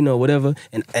 20,000 arena or whatever,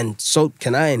 and so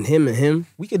can I and him,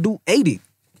 we could do 80.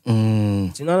 Do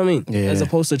you know what I mean? Yeah. As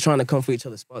opposed to trying to come for each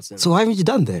other's spots. So why haven't you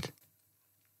done that?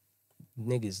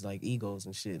 Niggas like egos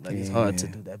and shit. Like, it's hard to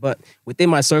do that. But within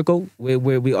my circle, we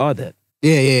are that.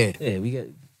 Yeah. Yeah, we got.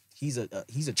 He's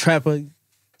a trapper.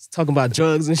 He's talking about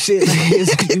drugs and shit. Like,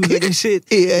 his music and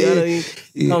shit. You know what I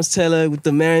mean? Comes Teller with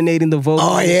the marinating the vocals.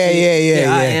 Oh,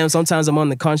 yeah. I am. Sometimes I'm on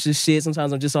the conscious shit.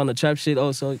 Sometimes I'm just on the trap shit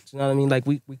also. You know what I mean? Like,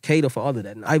 we cater for all of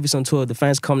that. And Ivyson tour, the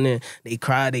fans come in, they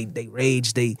cry, they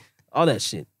rage, all that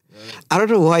shit. I don't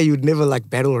know why you'd never like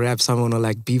battle rap someone or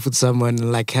like beef with someone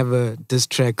and like have a diss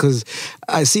track, because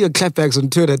I see your clapbacks on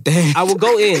Twitter. Damn. I would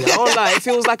go in. I don't lie. If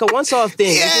it was like a once-off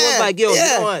thing, if it was like, yo, you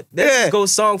know what? Let's go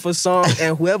song for song,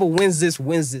 and whoever wins this,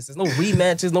 wins this. There's no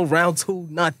rematches, no round two,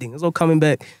 nothing. There's no coming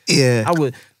back. Yeah.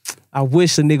 I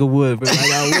wish a nigga would, bro.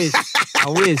 Like, I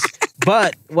wish.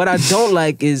 But what I don't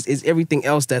like is everything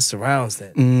else that surrounds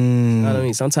that. You know what I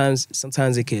mean? Sometimes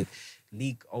it could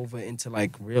leak over into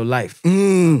like real life.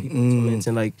 People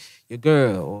tormenting like your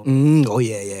girl. Or, Oh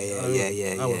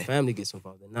yeah. Our family gets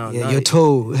involved. Now, Yeah, your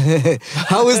toe.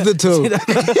 How is the toe?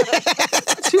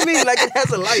 What you mean? Like it has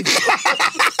a life?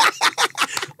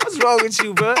 What's wrong with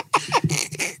you, bro?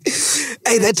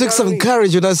 Hey, that took some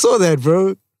courage when I saw that,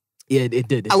 bro. Yeah, it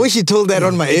did. I wish you told that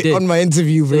on my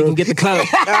interview, bro. So you can get the clout.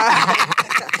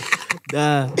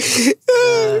 But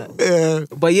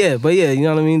yeah, you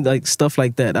know what I mean? Like stuff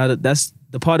like that. That's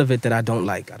the part of it that I don't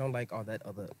like. I don't like all that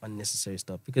other unnecessary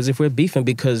stuff. Because if we're beefing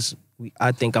because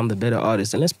I think I'm the better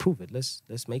artist, then let's prove it. Let's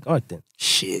make art then.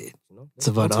 Shit. You know? It's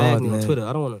about tag art, me man. on Twitter.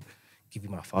 I don't want to give you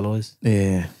my followers.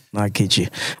 Yeah, I get you.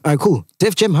 All right, cool.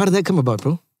 Def Jam, how did that come about,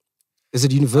 bro? Is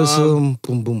it universal?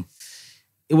 Boom, boom.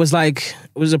 It was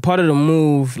a part of the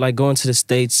move, like going to the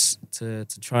States to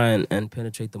try and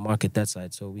penetrate the market that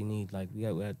side. So we need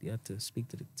you have to speak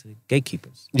to the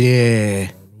gatekeepers. Yeah.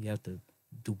 You have to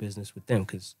do business with them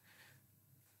because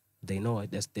they know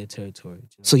that's their territory. You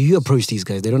know? So you approach these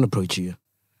guys, they don't approach you?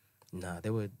 Nah, they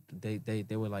were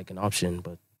like an option,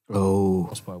 but for Oh. the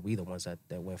most part, we the ones that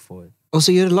went for it. Oh,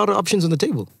 so you had a lot of options on the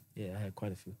table. Yeah, I had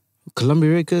quite a few.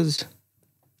 Columbia Records,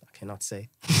 I cannot say.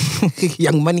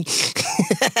 Young Money.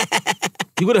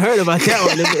 You would have heard about that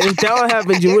one. If that one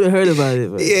happened, you would have heard about it.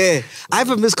 But. Yeah. I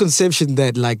have a misconception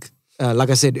that like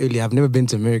I said earlier, I've never been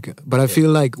to America, but I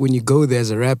feel like when you go there as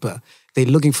a rapper, they're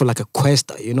looking for like a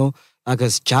questa, you know, like a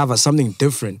Java, something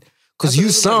different. Because you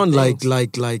sound like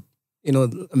you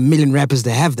know, a million rappers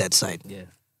that have that side. Yeah,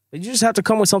 but you just have to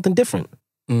come with something different.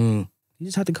 You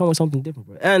just have to come with something different,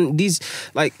 bro. And these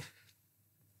like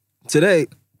today,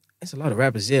 it's a lot of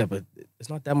rappers, yeah, but it's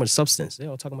not that much substance. They're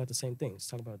all talking about the same thing. It's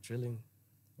talking about drilling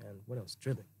and what else?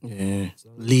 Drilling. Yeah,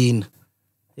 lean.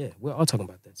 Yeah, we're all talking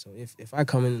about that. So if I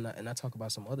come in and I talk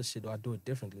about some other shit or I do it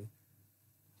differently,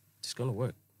 it's gonna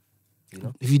work. You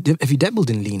know? Have you dabbled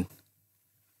in lean?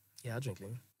 Yeah, I drink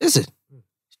lean. Is it?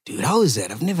 Dude, how is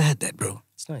that? I've never had that, bro.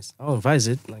 It's nice. I'll advise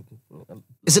it. Like,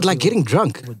 Is it like getting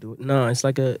drunk? Would do it. No, it's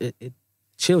like it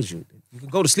chills you. You can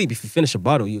go to sleep if you finish a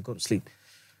bottle. You go to sleep.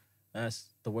 That's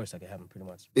the worst that can happen, pretty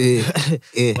much. Yeah.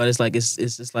 But it's like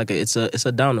it's like it's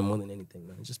a downer more than anything,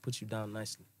 man. It just puts you down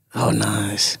nicely. Oh,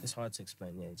 nice. It's hard to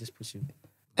explain. Yeah, it just puts you.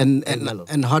 And mellow.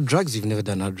 hard drugs? You've never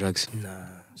done hard drugs? Nah,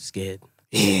 scared.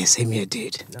 Yeah, same here,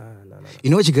 dude. Nah. You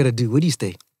know what you gotta do? Where do you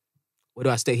stay? Where do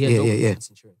I stay here? Yeah.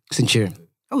 Centurion. Centurion.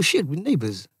 Oh shit, we're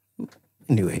neighbors.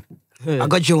 Anyway, I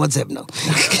got you on WhatsApp now.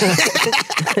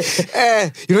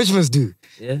 You know what you must do?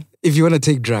 Yeah. If you want to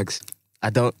take drugs. I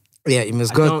don't. Yeah, you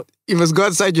must go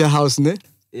outside your house, ne?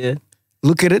 Yeah.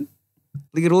 Look at it.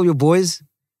 Look at all your boys.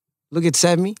 Look at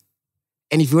Sammy.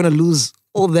 And if you want to lose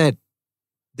all that,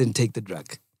 then take the drug.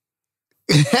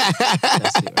 That's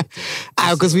it right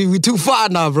there. Because we're too far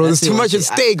now, bro. There's too much at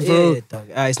stake, bro. Yeah, dog.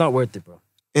 It's not worth it, bro.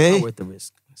 Eh? It's not worth the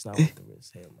risk. It's not worth the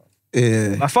risk. Hell no.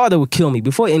 Yeah. My father would kill me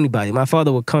before anybody. My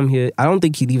father would come here. I don't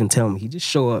think he'd even tell me. He'd just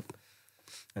show up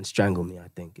and strangle me, I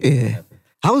think. Yeah.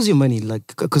 How was your money?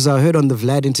 Like, because I heard on the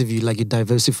Vlad interview, like you're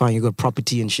diversifying, you got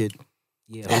property and shit.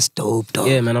 Yeah. That's dope, dog.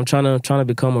 Yeah, man. I'm trying to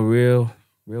become a real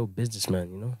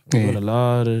businessman, you know? I'm doing a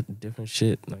lot of different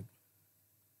shit. Like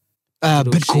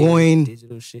Bitcoin.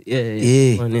 Digital shit. Yeah.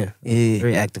 Bitcoin, Yeah.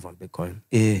 Very active on Bitcoin.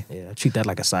 Yeah. Yeah. I treat that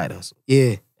like a side hustle.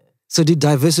 Yeah. So do you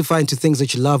diversify into things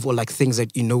that you love or like things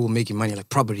that you know will make you money, like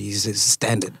properties is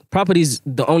standard? Property's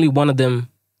the only one of them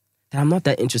that I'm not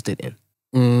that interested in.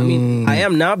 I mean, I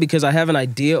am now because I have an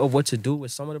idea of what to do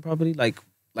with some of the property. Like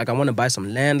I want to buy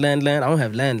some land. I don't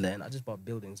have land. I just bought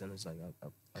buildings and it's like,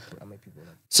 I make people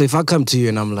like. So if I come to you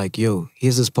and I'm like, yo,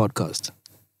 here's this podcast.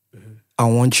 I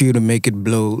want you to make it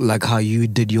blow like how you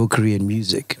did your career in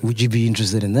music. Would you be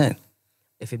interested in that?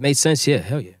 If it made sense, yeah,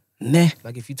 hell yeah. Nah.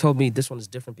 Like if you told me this one is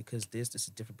different because this is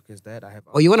different because that, I have.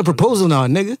 Oh, you want a proposal now,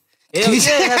 nigga? Hell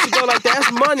yeah, it has to go like that.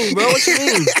 That's money, bro. What you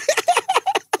mean?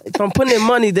 If I'm putting in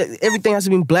money, that everything has to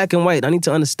be in black and white. I need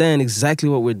to understand exactly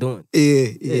what we're doing.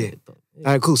 Yeah. All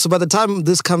right, cool. So by the time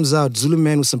this comes out, Zulu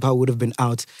Man with Some Power would have been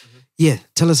out. Yeah,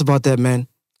 tell us about that, man.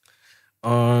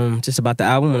 Just about the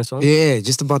album and the song? Yeah,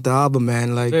 just about the album,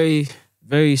 man. Like very,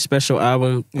 very special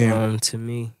album Yeah. to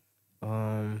me.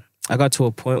 I got to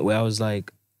a point where I was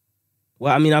like,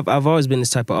 well, I mean, I've always been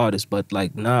this type of artist, but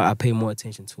like now I pay more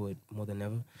attention to it more than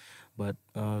ever. But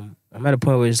I'm at a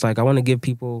point where it's like I want to give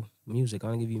people music. I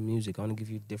want to give you music. I want to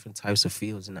give you different types of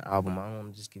feels in the album. I don't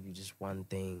want to just give you just one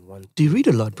thing. Do you read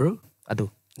a lot, bro? I do.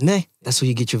 Nah, that's where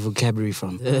you get your vocabulary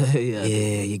from. Yeah,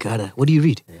 Yeah, you gotta. What do you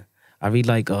read? Yeah. I read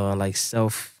like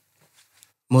self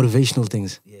Motivational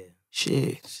things. Yeah.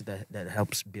 Shit. Shit that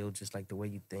helps build just like the way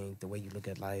you think, the way you look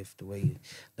at life, the way you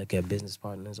look at business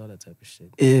partners, all that type of shit.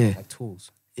 Yeah. Like tools.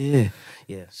 Yeah.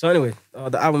 Yeah. So anyway,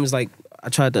 the album is like I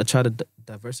try to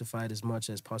diversify it as much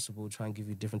as possible. Try and give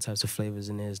you different types of flavors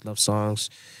in there. There's love songs,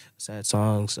 sad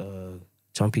songs,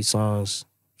 jumpy songs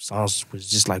was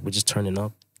just like we're just turning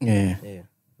up. Yeah. Yeah.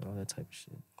 All that type of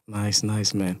shit.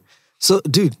 Nice, man. So,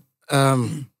 dude,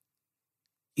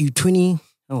 you 20?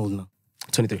 How old now?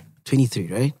 23. 23,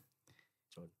 right?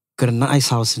 Got a nice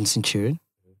house in Centurion.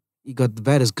 You got the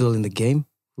baddest girl in the game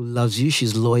who loves you.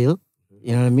 She's loyal.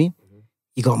 You know what I mean?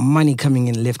 You got money coming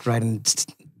in left, right, and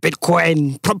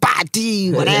Bitcoin,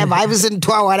 property, whatever, Iverson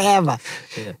Tour, whatever.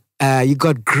 Yeah. You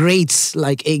got greats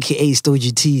like AKA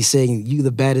Stogie T saying you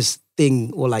the baddest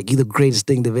thing or like you the greatest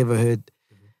thing they've ever heard.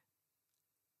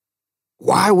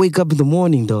 Why wake up in the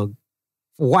morning, dog?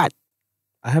 For what?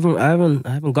 I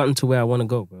haven't gotten to where I want to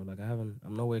go, bro. Like I'm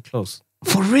nowhere close.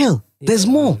 For real? Yeah, There's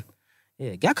more.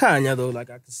 Yeah, Gakanya though, like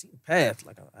I can see the path.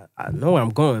 Like I know where I'm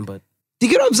going, but Do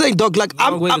you get what I'm saying, dog? Like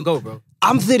I'm way to go, bro.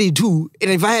 I'm 32,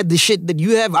 and if I had the shit that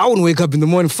you have, I wouldn't wake up in the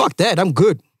morning. Fuck that. I'm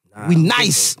good. We I'm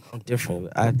nice. Different. I'm different.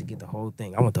 I have to get the whole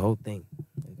thing. I want the whole thing.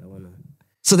 Like, I wanna.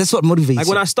 So that's what motivates Like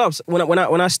you.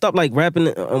 when I stop like rapping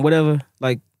and whatever,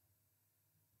 like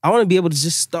I want to be able to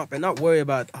just stop and not worry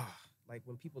about like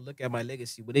when people look at my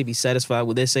legacy, would they be satisfied?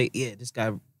 Would they say, yeah, this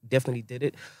guy definitely did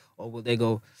it, or will they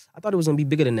go, I thought it was gonna be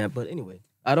bigger than that? But anyway,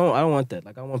 I don't want that.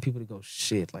 Like I want people to go,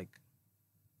 shit, like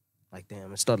damn,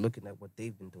 and start looking at what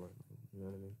they've been doing. You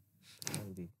know what I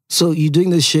mean? So you're doing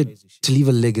this shit to leave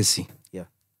a legacy.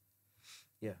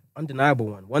 Yeah, undeniable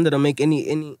one that'll make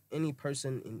any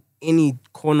person in any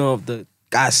corner of the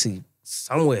Gasi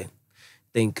somewhere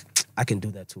think I can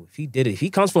do that too. If he did it, if he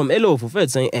comes from Elo for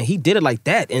Fed saying, and he did it like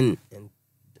that, and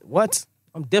what?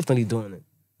 I'm definitely doing it.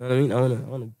 You know what I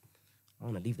mean? I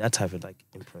wanna leave that type of like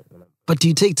imprint. But do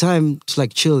you take time to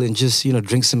like chill and just,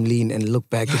 drink some lean and look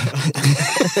back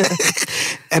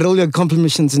at all your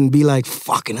accomplishments and be like,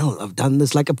 fucking hell, I've done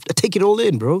this. Like, I take it all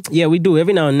in, bro. Yeah, we do.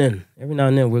 Every now and then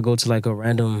we'll go to like a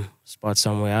random spot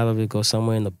somewhere. Either we'll go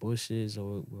somewhere in the bushes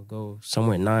or we'll go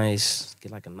somewhere nice,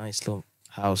 get like a nice little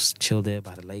house, chill there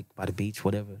by the lake, by the beach,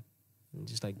 whatever. And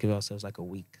just like give ourselves like a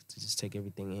week to just take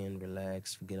everything in,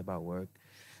 relax, forget about work.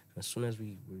 As soon as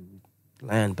we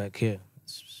land back here,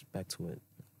 it's back to it.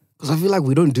 Because I feel like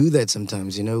we don't do that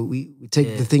sometimes, We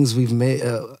take the things we've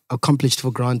accomplished for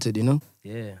granted,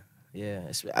 Yeah.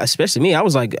 Especially me. I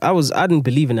didn't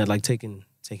believe in that, like taking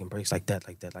breaks like that.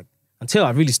 Like until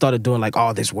I really started doing like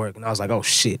all this work, and I was like, oh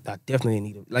shit, I definitely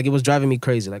need it. Like it was driving me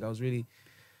crazy. Like I was really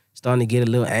starting to get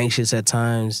a little anxious at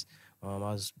times. I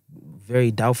was very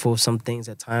doubtful of some things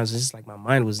at times. It's just like my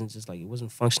mind wasn't just like it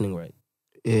wasn't functioning right.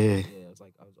 Yeah. It was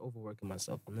like I was overworking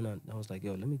myself, and then I was like,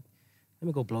 yo, let me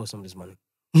go blow some of this money.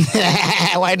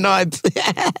 Why not?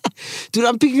 Dude,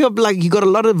 I'm picking up like you got a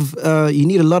lot of, you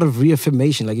need a lot of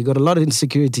reaffirmation. Like you got a lot of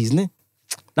insecurities, isn't it?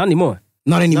 Not anymore.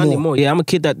 Not anymore. Not anymore. Yeah, I'm a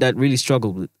kid that really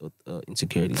struggled with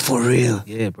insecurity. For real?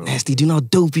 Yeah, bro. Nasty, do you know how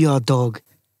dope you are, dog?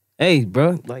 Hey,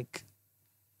 bro, like,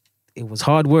 it was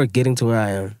hard work getting to where I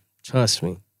am. Trust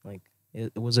me. Like,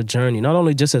 it was a journey, not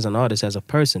only just as an artist, as a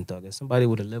person, dog. As somebody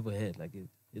with a level head. Like,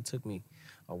 it took me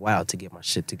a while to get my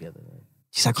shit together. Right?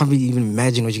 Jeez, I can't even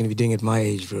imagine what you're going to be doing at my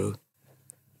age, bro.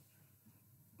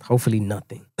 Hopefully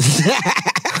nothing.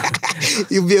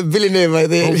 You'll be a billionaire by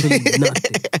then. Hopefully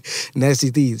nothing. Nasty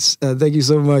Thieves. Thank you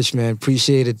so much, man.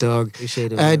 Appreciate it, dog.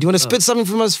 Appreciate it. Do you want to spit something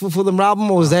from us for the album,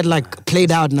 or is that like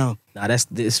played out now? Nah, that's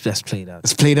played out.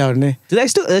 It's played out, né? Do they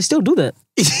still do that?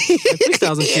 Like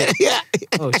freestyles and shit. Yeah.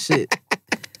 Oh shit.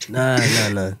 Nah.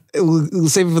 We'll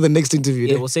save it for the next interview.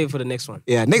 Yeah, né? we'll save it for the next one.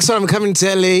 Yeah, next one I'm coming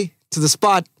to LA to the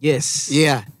spot. Yes.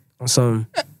 Yeah. On some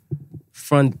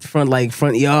front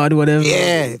yard, whatever.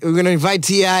 Yeah, we're gonna invite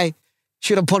T.I.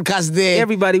 Shoot a podcast there.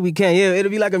 Everybody we can. Yeah, it'll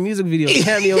be like a music video.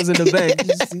 Cameos in the back.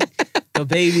 You see the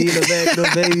baby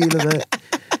in the back.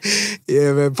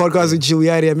 Yeah, man. Podcast with you.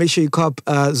 We out here. Make sure you cop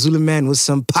Zulu Man with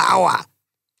some power.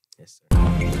 Yes, sir.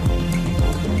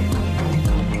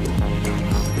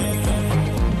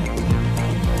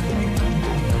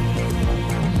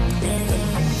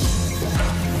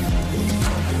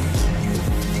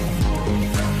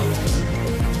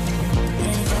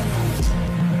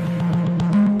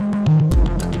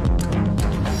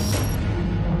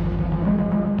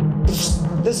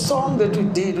 The song that we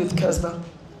did with Casper,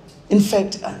 in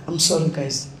fact, I'm sorry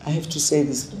guys, I have to say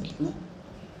this. No?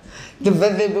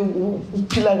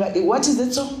 What is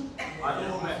that song?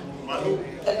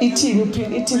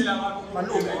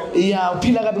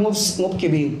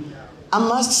 I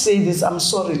must say this, I'm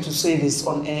sorry to say this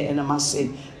on air, and I must say,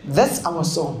 that's our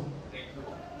song.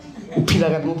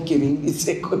 It's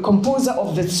a composer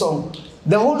of that song.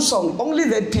 The whole song, only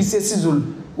that piece is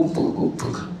Zulu.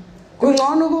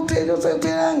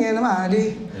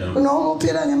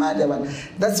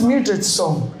 That's Mildred's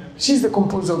song. She's the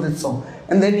composer of that song.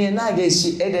 And then he added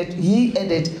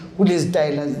Ulis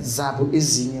Daila Zabu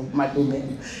Izinyo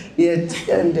Madume.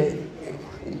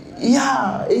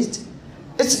 Yeah,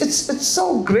 it's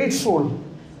so grateful.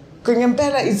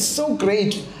 Kanyempela is so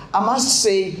great. I must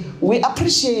say, we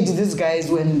appreciate these guys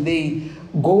when they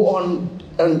go on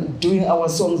doing our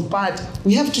songs, but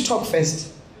we have to talk first.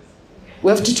 We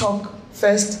have to talk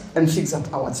first and fix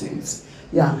up our things.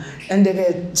 Yeah, and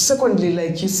then secondly,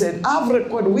 like you said,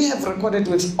 we have recorded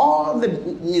with all the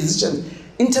musicians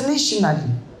internationally.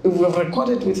 We have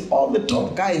recorded with all the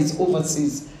top guys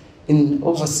overseas, in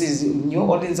New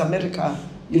Orleans, America,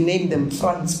 you name them,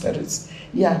 France, Paris.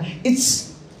 Yeah,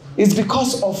 it's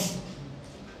because of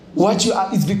what you are.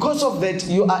 It's because of that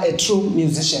you are a true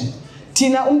musician.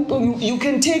 Tina, you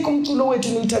can take umculo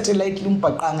wethu nithathe like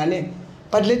lumbaqanga,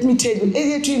 but let me tell you,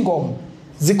 eyethu ingoma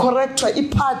zicorrectwa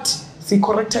ipart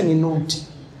zicorrecta ngenote.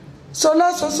 So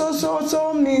la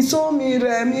so mi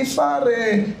re mi fa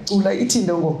re cula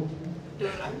ithinde ngo.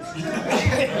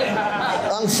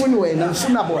 Angifuni wena,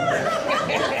 ngifuna bona.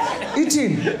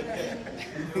 Ithini?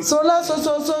 So la so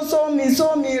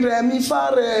mi re mi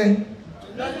fa re.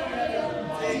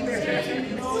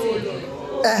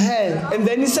 And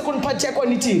then the second part yakho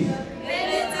nithi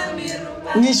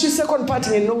ngisho second part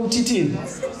ngenote ithini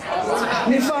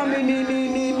mi fa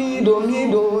mi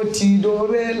do ti do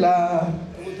re la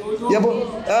yabo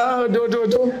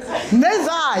do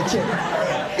nezakhe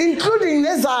including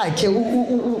nezakhe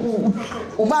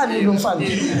ubani lo mfana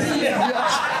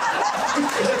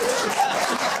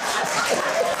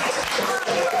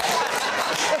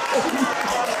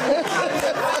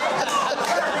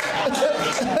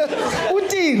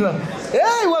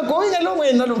hey, we're going along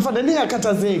with no mfana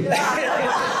ningakhathazeki.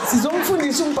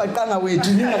 Sizomfundisa umbhaqanga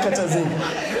wethu ningakhathazeki.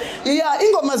 Yeah,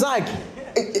 ingoma zakhe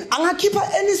angakhipha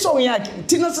any song yakhe.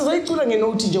 Thina sizoyicula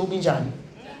ngenote nje ubinjani.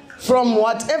 From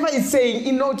whatever is saying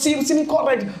in note sim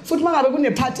correct. Futhi mangabe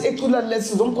kune part ecula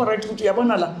lesizom correct ukuthi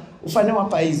uyabona la ufane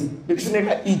wabhayize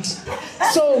bekufuneka eat.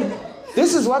 So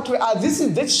this is what we are.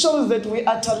 This shows that we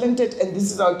are talented and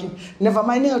this is our gift. Never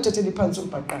mind how to tell the pants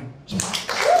umbhaqanga.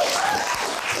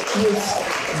 Yes.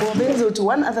 But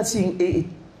one other thing,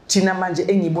 Tina Manje,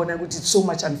 it's so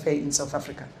much unfair in South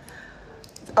Africa.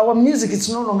 Our music is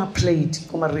no longer played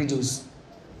on our radios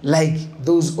like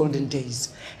those olden days.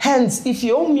 Hence, if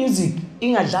your music,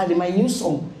 my new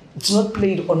song, it's not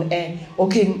played on air,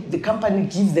 okay, the company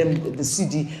gives them the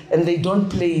CD and they don't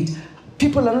play it,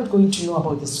 people are not going to know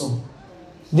about the song.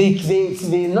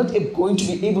 They're not going to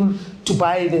be able to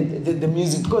buy the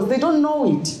music because they don't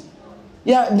know it.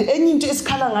 Yeah, any into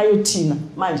esikhala ngayo thina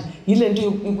manje yile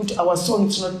nto ukuthi our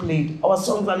songs not played. Our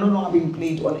songs are no longer being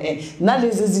played on air.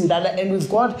 Nalezi izindala, and we've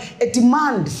got a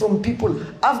demand from people.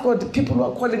 I've got people who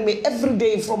are calling me every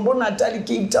day from Bonatali,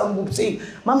 Cape Town, saying,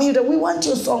 Mama Hilda, we want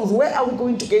your songs. Where are we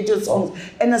going to get your songs?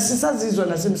 And asisazizwa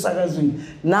nasemsakazweni.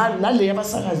 Nale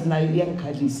yabasakazi nayo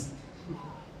iyangikhalisa.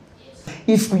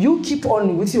 If you keep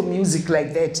on with your music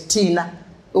like that, Tina,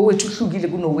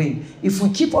 if we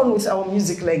keep on with our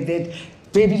music like that,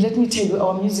 baby, let me tell you,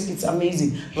 our music is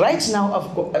amazing. Right now,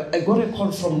 I got a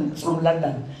call from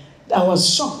London. I was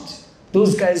shocked.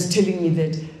 Those guys telling me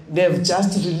that they've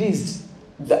just released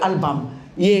the album.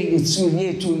 Yeah, it's to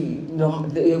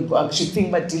actually think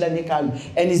about Dylan,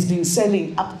 and it's been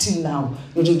selling up till now.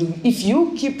 If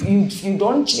you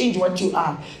don't change what you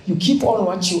are, you keep on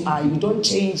what you are. You don't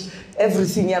change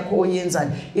everything.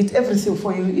 Everything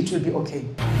for you, it will be okay.